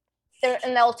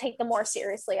 And they'll take them more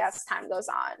seriously as time goes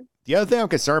on. The other thing I'm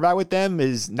concerned about with them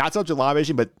is not so much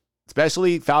WandaVision, but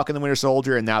especially Falcon and Winter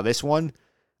Soldier and now this one.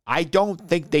 I don't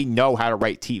think they know how to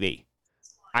write TV.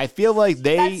 I feel like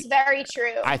That's very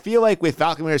true. I feel like with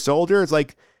Falcon and Winter Soldier, it's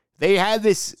like they had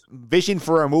this vision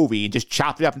for a movie and just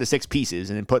chopped it up into 6 pieces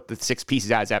and then put the 6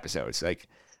 pieces out as episodes. Like,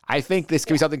 I think this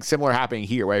could be something similar happening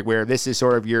here, right? Where this is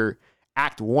sort of your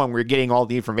Act 1, where you're getting all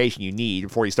the information you need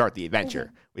before you start the adventure.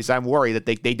 Mm-hmm. Because I'm worried that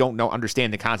they don't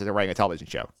understand the concept of writing a television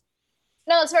show.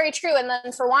 No, it's very true. And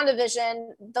then for WandaVision,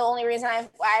 the only reason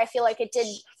I feel like it did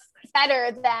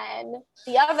better than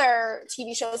the other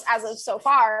TV shows as of so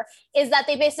far is that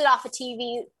they based it off of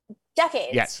TV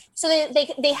decades. Yes. So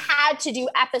they had to do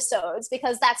episodes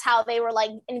because that's how they were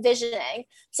like envisioning.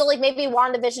 So like maybe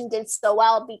WandaVision did so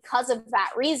well because of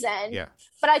that reason. Yeah.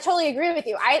 But I totally agree with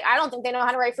you. I don't think they know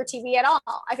how to write for TV at all.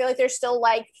 I feel like they're still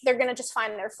like, they're going to just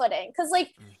find their footing. Cause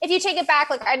like, if you take it back,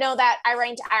 like I know that I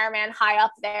ranked Iron Man high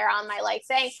up there on my like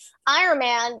thing. Iron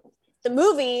Man, the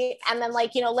movie, and then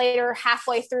like, later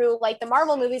halfway through like the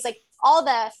Marvel movies, like all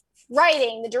the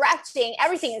writing, the directing,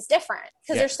 everything is different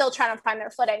because they're still trying to find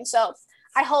their footing. So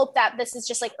I hope that this is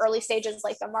just like early stages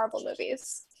like the Marvel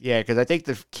movies. Yeah, because I think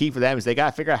the key for them is they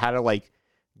got to figure out how to like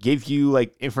give you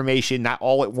like information not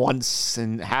all at once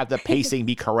and have the pacing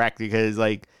be correct, because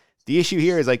like the issue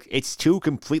here is like it's 2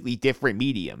 completely different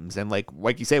mediums. And like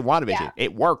you say, WandaVision,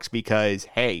 it works because,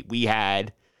 hey, we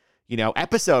had,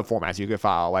 episode formats you could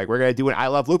follow. Like we're going to do an I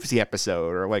Love Lucy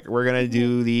episode, or like we're going to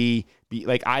do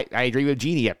I Dream of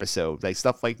Jeannie episode. Like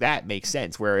stuff like that makes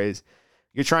sense. Whereas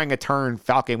you're trying to turn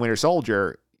Falcon Winter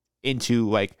Soldier into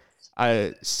like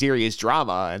a serious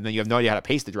drama, and then you have no idea how to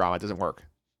pace the drama. It doesn't work.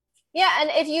 Yeah, and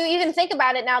if you even think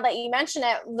about it now that you mention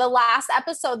it, the last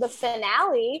episode, the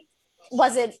finale,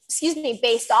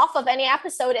 based off of any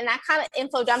episode, and that kind of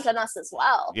info dumped on us as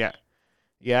well. Yeah,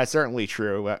 that's certainly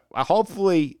true.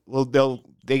 Hopefully,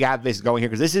 they got this going here,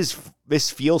 because this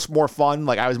feels more fun.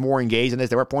 Like I was more engaged in this.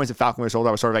 There were points of Falcon Winter Soldier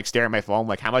I was sort of like staring at my phone,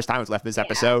 like how much time was left in this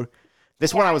episode.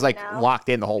 This one I was like locked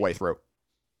in the whole way through.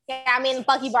 Yeah, I mean,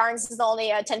 Bucky Barnes is the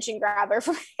only attention grabber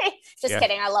for me. Just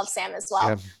kidding. I love Sam as well.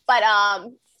 Yeah. But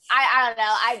I don't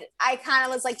know. I kind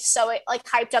of was like so like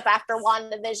hyped up after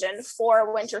WandaVision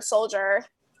for Winter Soldier,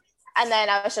 and then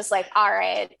I was just like, all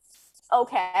right,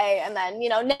 okay. And then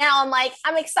now I'm like,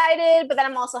 I'm excited, but then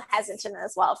I'm also hesitant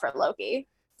as well for Loki.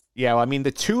 Yeah, well, I mean,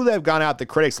 the two that have gone out, the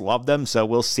critics love them, so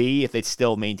we'll see if it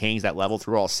still maintains that level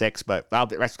through all 6. But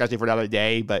especially for another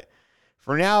day. But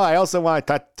for now, I also want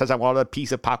to touch on one other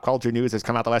piece of pop culture news that's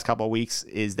come out the last couple of weeks,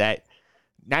 is that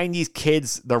 90s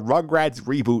Kids, the Rugrats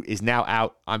reboot, is now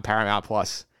out on Paramount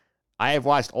Plus. I have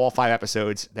watched all 5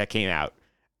 episodes that came out.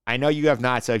 I know you have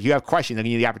not, so if you have questions, I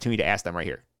give you the opportunity to ask them right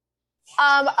here.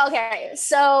 Okay,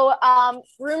 so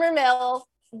rumor mill,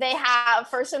 they have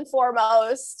first and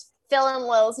foremost Phil and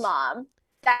Lil's mom,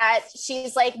 that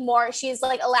she's like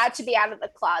allowed to be out of the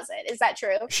closet. Is that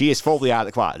true? She is fully out of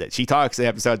the closet. She talks in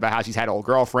episodes about how she's had old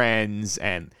girlfriends,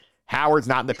 and Howard's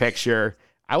not in the picture.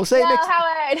 I will say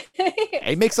Howard.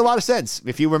 It makes a lot of sense.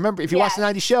 If you watch the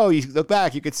 90s show, you look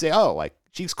back, you could say, oh, like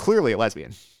she's clearly a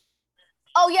lesbian.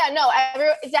 Oh yeah, no,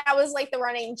 that was like the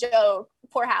running joke.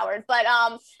 Poor Howard. But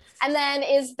and then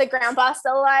is the grandpa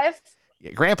still alive?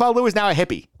 Yeah, Grandpa Lou is now a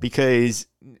hippie, because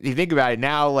if you think about it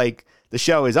now, like the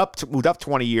show is moved up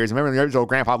 20 years. Remember, the original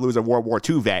Grandpa Lou was a World War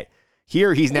II vet.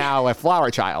 Here he's now a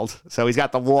flower child, so he's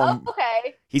got the long. Oh,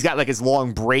 okay. He's got like his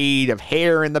long braid of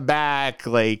hair in the back,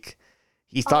 like.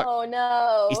 He's oh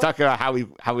no! He's talking about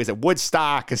how he's at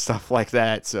Woodstock and stuff like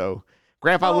that. So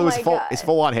Grandpa Lou is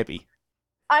full on hippie.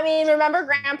 I mean, remember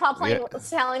Grandpa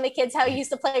telling the kids how he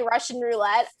used to play Russian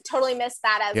roulette? Totally missed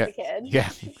that as a kid. Yeah.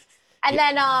 And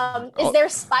then is there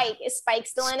Spike? Is Spike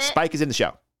still in it? Spike is in the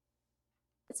show.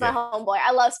 It's my homeboy.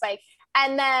 I love Spike.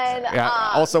 And then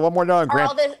also one more note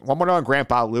on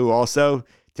Grandpa Lou. Also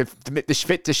to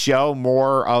fit to show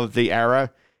more of the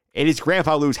era. It is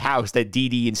Grandpa Lou's house that Dee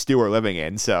Dee and Stu are living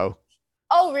in, so.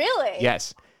 Oh, really?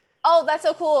 Yes. Oh, that's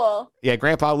so cool. Yeah,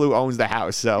 Grandpa Lou owns the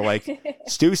house, so, like,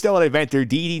 Stu's still an inventor.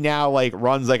 Dee Dee now, like,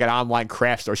 runs, like, an online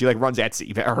craft store. She, like, runs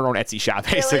Etsy, her own Etsy shop,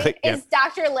 basically. Really? Is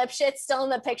Dr. Lipschitz still in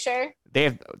the picture?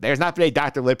 There's not been a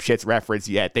Dr. Lipschitz reference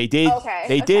yet. They did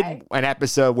an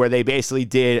episode where they basically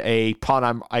did a pun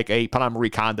on Marie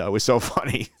Kondo. It was so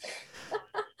funny.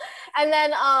 And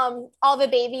then all the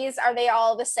babies, are they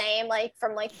all the same, like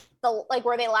from like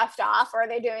where they left off, or are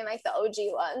they doing like the OG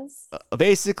ones?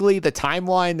 Basically, the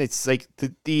timeline, it's like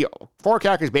the 4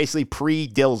 characters basically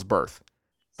pre-Dill's birth.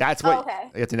 That's what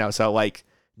you have to know. So like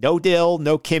no Dill,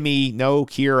 no Kimmy, no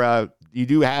Kira. You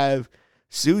do have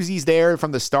Susie's there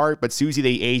from the start, but Susie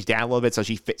they aged down a little bit, so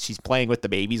she's playing with the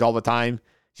babies all the time.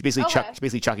 She's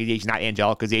basically Chucky's age, not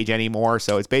Angelica's age anymore.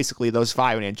 So it's basically those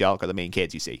 5 and Angelica, the main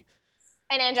kids you see.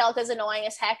 And Angelica's annoying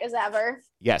as heck as ever.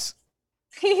 Yes.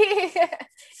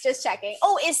 Just checking.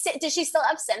 Oh, does she still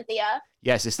have Cynthia?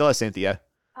 Yes, it still has Cynthia.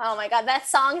 Oh my God, that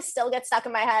song still gets stuck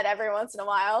in my head every once in a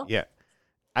while. Yeah.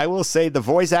 I will say the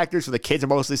voice actors for the kids are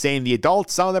mostly the same. The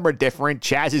adults, some of them are different.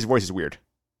 Chaz's voice is weird.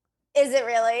 Is it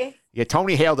really? Yeah,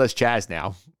 Tony Hale does Chaz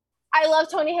now. I love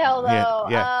Tony Hale, though.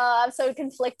 Yeah. I'm so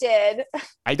conflicted.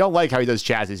 I don't like how he does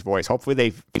Chaz's voice. Hopefully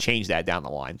they change that down the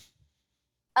line.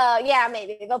 Yeah,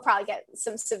 maybe they'll probably get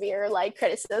some severe like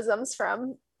criticisms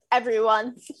from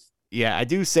everyone. Yeah, I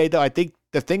do say though, I think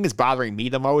the thing that's bothering me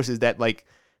the most is that like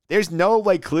there's no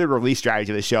like clear release strategy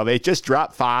to the show. They just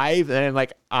dropped 5, and then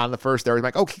like on the first Thursday, I'm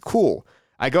like, okay, cool.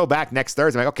 I go back next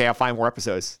Thursday, I'm like, okay, I'll find more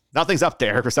episodes. Nothing's up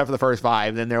there except for the first 5.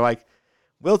 And then they're like,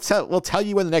 we'll tell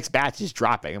you when the next batch is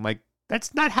dropping. I'm like,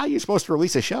 that's not how you're supposed to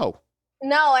release a show.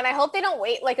 No, and I hope they don't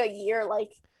wait like a year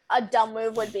like a dumb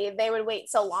move would be. They would wait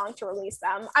so long to release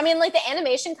them. I mean, like the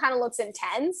animation kind of looks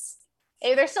intense.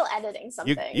 Maybe they're still editing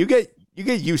something. You get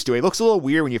used to it. It looks a little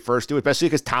weird when you first do it, especially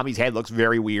because Tommy's head looks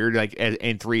very weird, like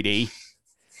in 3D.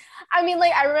 I mean,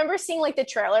 like I remember seeing like the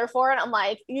trailer for it. I'm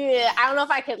like, yeah, I don't know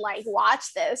if I could like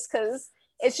watch this because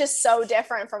it's just so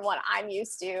different from what I'm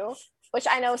used to. Which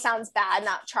I know sounds bad,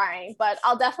 not trying, but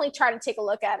I'll definitely try to take a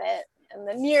look at it in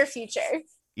the near future.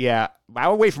 Yeah, I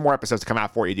would wait for more episodes to come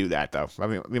out before you do that, though. I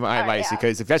mean, my advice,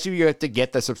 because especially if you have to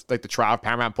get the trial of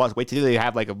Paramount Plus, wait till they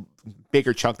have like a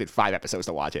bigger chunk than 5 episodes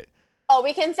to watch it. Oh,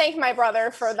 we can thank my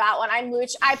brother for that one.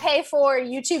 I pay for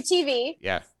YouTube TV.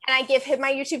 Yeah. And I give him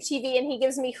my YouTube TV, and he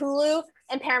gives me Hulu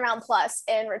and Paramount Plus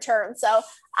in return. So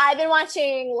I've been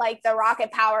watching like the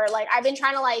Rocket Power. Like I've been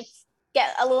trying to like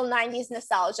get a little 90s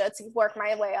nostalgia to work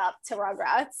my way up to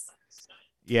Rugrats.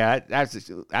 Yeah,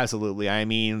 absolutely. I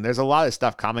mean, there's a lot of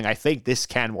stuff coming. I think this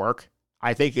can work.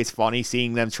 I think it's funny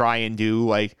seeing them try and do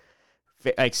like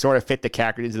sort of fit the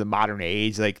character into the modern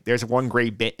age. Like there's one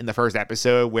great bit in the first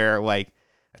episode where like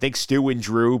I think Stu and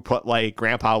Drew put like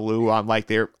Grandpa Lou on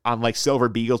like Silver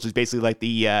Beagles, which is basically like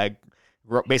the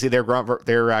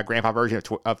their grandpa version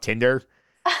of Tinder.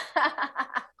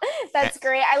 That's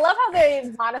great. I love how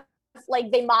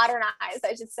they modernized,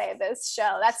 I should say, this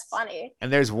show. That's funny.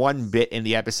 And there's one bit in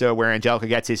the episode where Angelica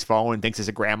gets his phone and thinks it's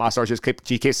a grandma, so she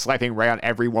keeps swiping right on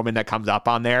every woman that comes up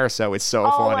on there. So it's so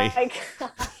funny. My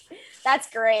God. That's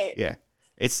great. Yeah.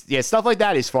 Stuff like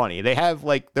that is funny. They have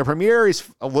like the premiere is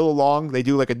a little long. They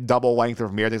do like a double length of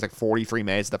premiere. There's like 43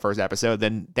 minutes the first episode.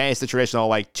 Then it's the traditional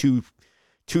like two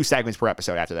segments per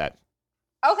episode after that.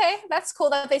 Okay, that's cool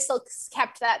that they still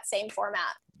kept that same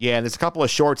format. Yeah, and there's a couple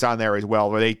of shorts on there as well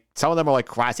where some of them are like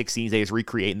classic scenes they just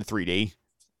recreate in the 3D.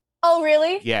 Oh,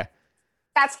 really? Yeah.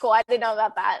 That's cool. I didn't know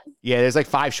about that. Yeah, there's like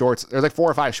 5 shorts. There's like 4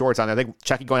 or 5 shorts on there. I think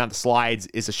Chucky going down the slides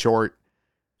is a short.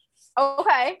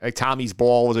 Okay. Like Tommy's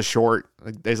ball was a short.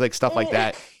 Like, there's like stuff like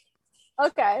that.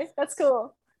 Okay, that's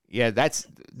cool. Yeah,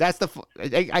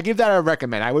 I give that a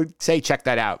recommend. I would say check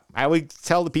that out. I would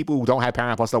tell the people who don't have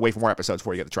Paramount Plus to wait for more episodes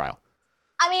before you get the trial.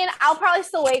 I mean, I'll probably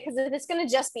still wait because if it's going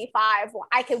to just be 5,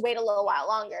 I could wait a little while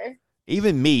longer.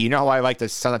 Even me, you know how I like to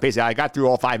sound like I got through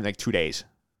all 5 in like 2 days.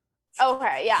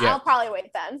 Okay, yeah, I'll probably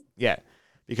wait then. Yeah,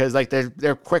 because like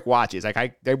they're quick watches.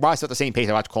 Like they watch at the same pace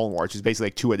I watch Clone Wars, which is basically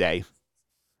like 2 a day.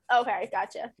 Okay,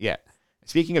 gotcha. Yeah.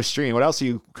 Speaking of streaming, what else are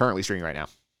you currently streaming right now?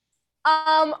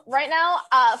 Right now,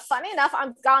 funny enough,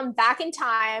 I've gone back in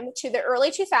time to the early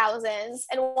 2000s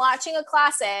and watching a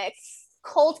classic,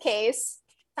 Cold Case,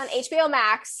 on HBO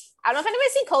Max. I don't know if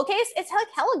anybody's seen Cold Case. It's like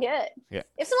hella good. Yeah.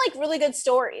 It's some like really good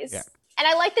stories. Yeah. And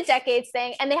I like the decades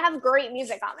thing, and they have great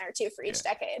music on there too for each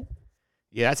decade.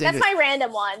 Yeah, that's my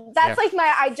random one. That's like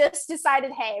I just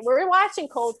decided, hey, we're watching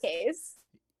Cold Case.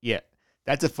 Yeah.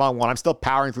 That's a fun one. I'm still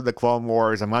powering through the Clone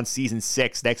Wars. I'm on season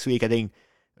 6. Next week, I think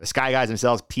the Sky Guys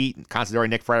themselves, Pete, Constantine,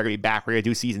 Nick Friday, are going to be back. We're going to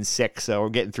do season 6, so we're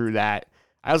getting through that.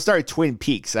 I also started Twin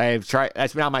Peaks. That's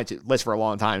been on my list for a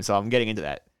long time, so I'm getting into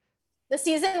that.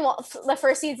 The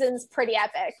first season's pretty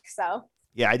epic, so.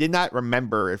 Yeah, I did not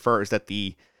remember at first that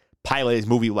the pilot is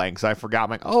movie length, so I forgot.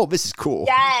 I'm like, oh, this is cool.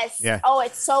 Yes. Yeah. Oh,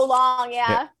 it's so long,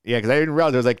 yeah. Yeah, because I didn't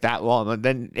realize it was like that long. And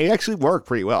then it actually worked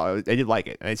pretty well. I did like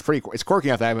it. And it's quirky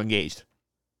enough that I'm engaged.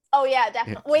 Oh, yeah,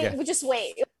 definitely. Wait, just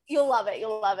wait. You'll love it.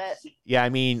 You'll love it. Yeah, I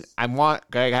mean, I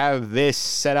have this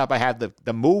set up. I have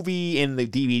the movie in the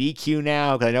DVD queue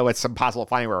now because I know it's impossible to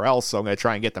find anywhere else. So I'm going to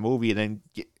try and get the movie and then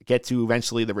get to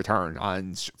eventually The Return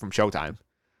from Showtime.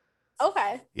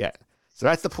 Okay. Yeah. So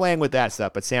that's the plan with that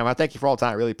stuff. But Sam, I thank you for all the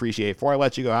time. I really appreciate it. Before I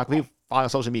let you go, how can we follow on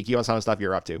social media? Keep on some of the stuff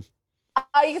you're up to.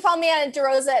 You can follow me on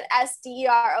DeRosa at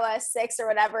SDEROS6 or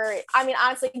whatever. I mean,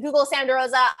 honestly, Google Sam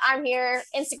DeRosa. I'm here.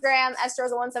 Instagram,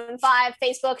 SDeRosa175.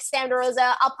 Facebook, Sam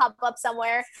DeRosa. I'll pop up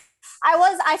somewhere.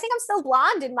 I think I'm still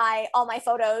blonde in all my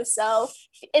photos. So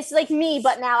it's like me,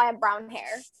 but now I have brown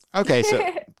hair. Okay, so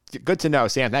good to know,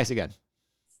 Sam. Thanks again.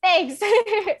 Thanks.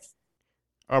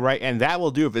 All right, and that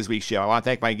will do it for this week's show. I want to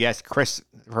thank my guest, Chris,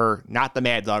 not the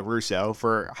Mad Dog Russo,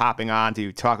 for hopping on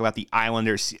to talk about the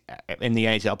Islanders in the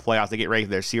NHL playoffs to get ready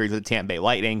for their series with the Tampa Bay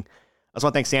Lightning. I also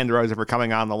want to thank Sam DeRosa for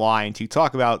coming on the line to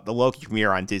talk about the Loki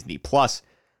premiere on Disney+.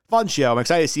 Fun show. I'm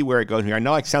excited to see where it goes from here. I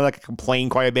know I sound like I complain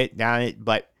quite a bit down it,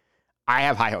 but I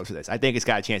have high hopes for this. I think it's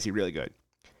got a chance to be really good.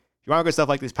 If you want to go stuff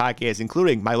like this podcast,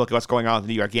 including my look at what's going on with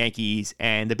the New York Yankees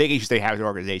and the big issues they have with the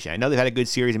organization. I know they've had a good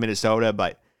series in Minnesota,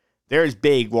 but there's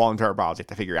big long-term problems you have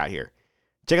to figure out here.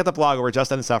 Check out the blog over at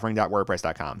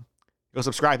justendthesuffering.wordpress.com. Go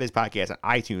subscribe to this podcast on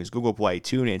iTunes, Google Play,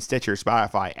 TuneIn, Stitcher,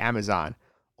 Spotify, Amazon,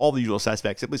 all the usual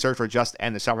suspects. Simply search for Just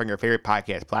End the Suffering, your favorite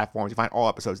podcast platforms. You find all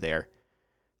episodes there.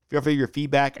 Feel free to your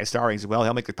feedback and star ratings as well.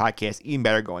 Help make the podcast even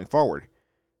better going forward.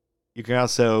 You can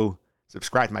also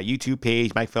subscribe to my YouTube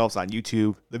page, Mike Phillips on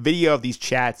YouTube. The video of these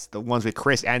chats, the ones with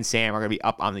Chris and Sam, are going to be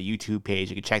up on the YouTube page.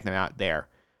 You can check them out there.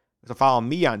 So follow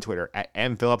me on Twitter at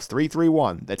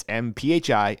mphillips331. That's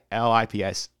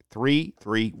MPHILIPS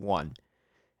 331.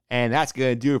 And that's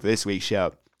going to do it for this week's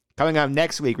show. Coming up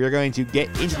next week, we're going to get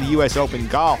into the U.S. Open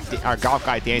golf. Our golf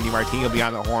guy, Dan DiMartino, will be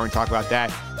on the horn and talk about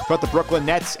that, about the Brooklyn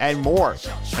Nets, and more.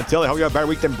 Until then, hope you have a better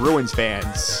week than Bruins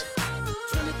fans.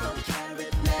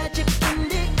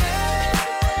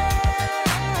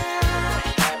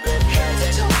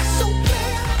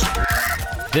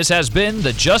 This has been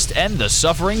the Just End the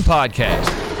Suffering podcast.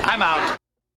 I'm out.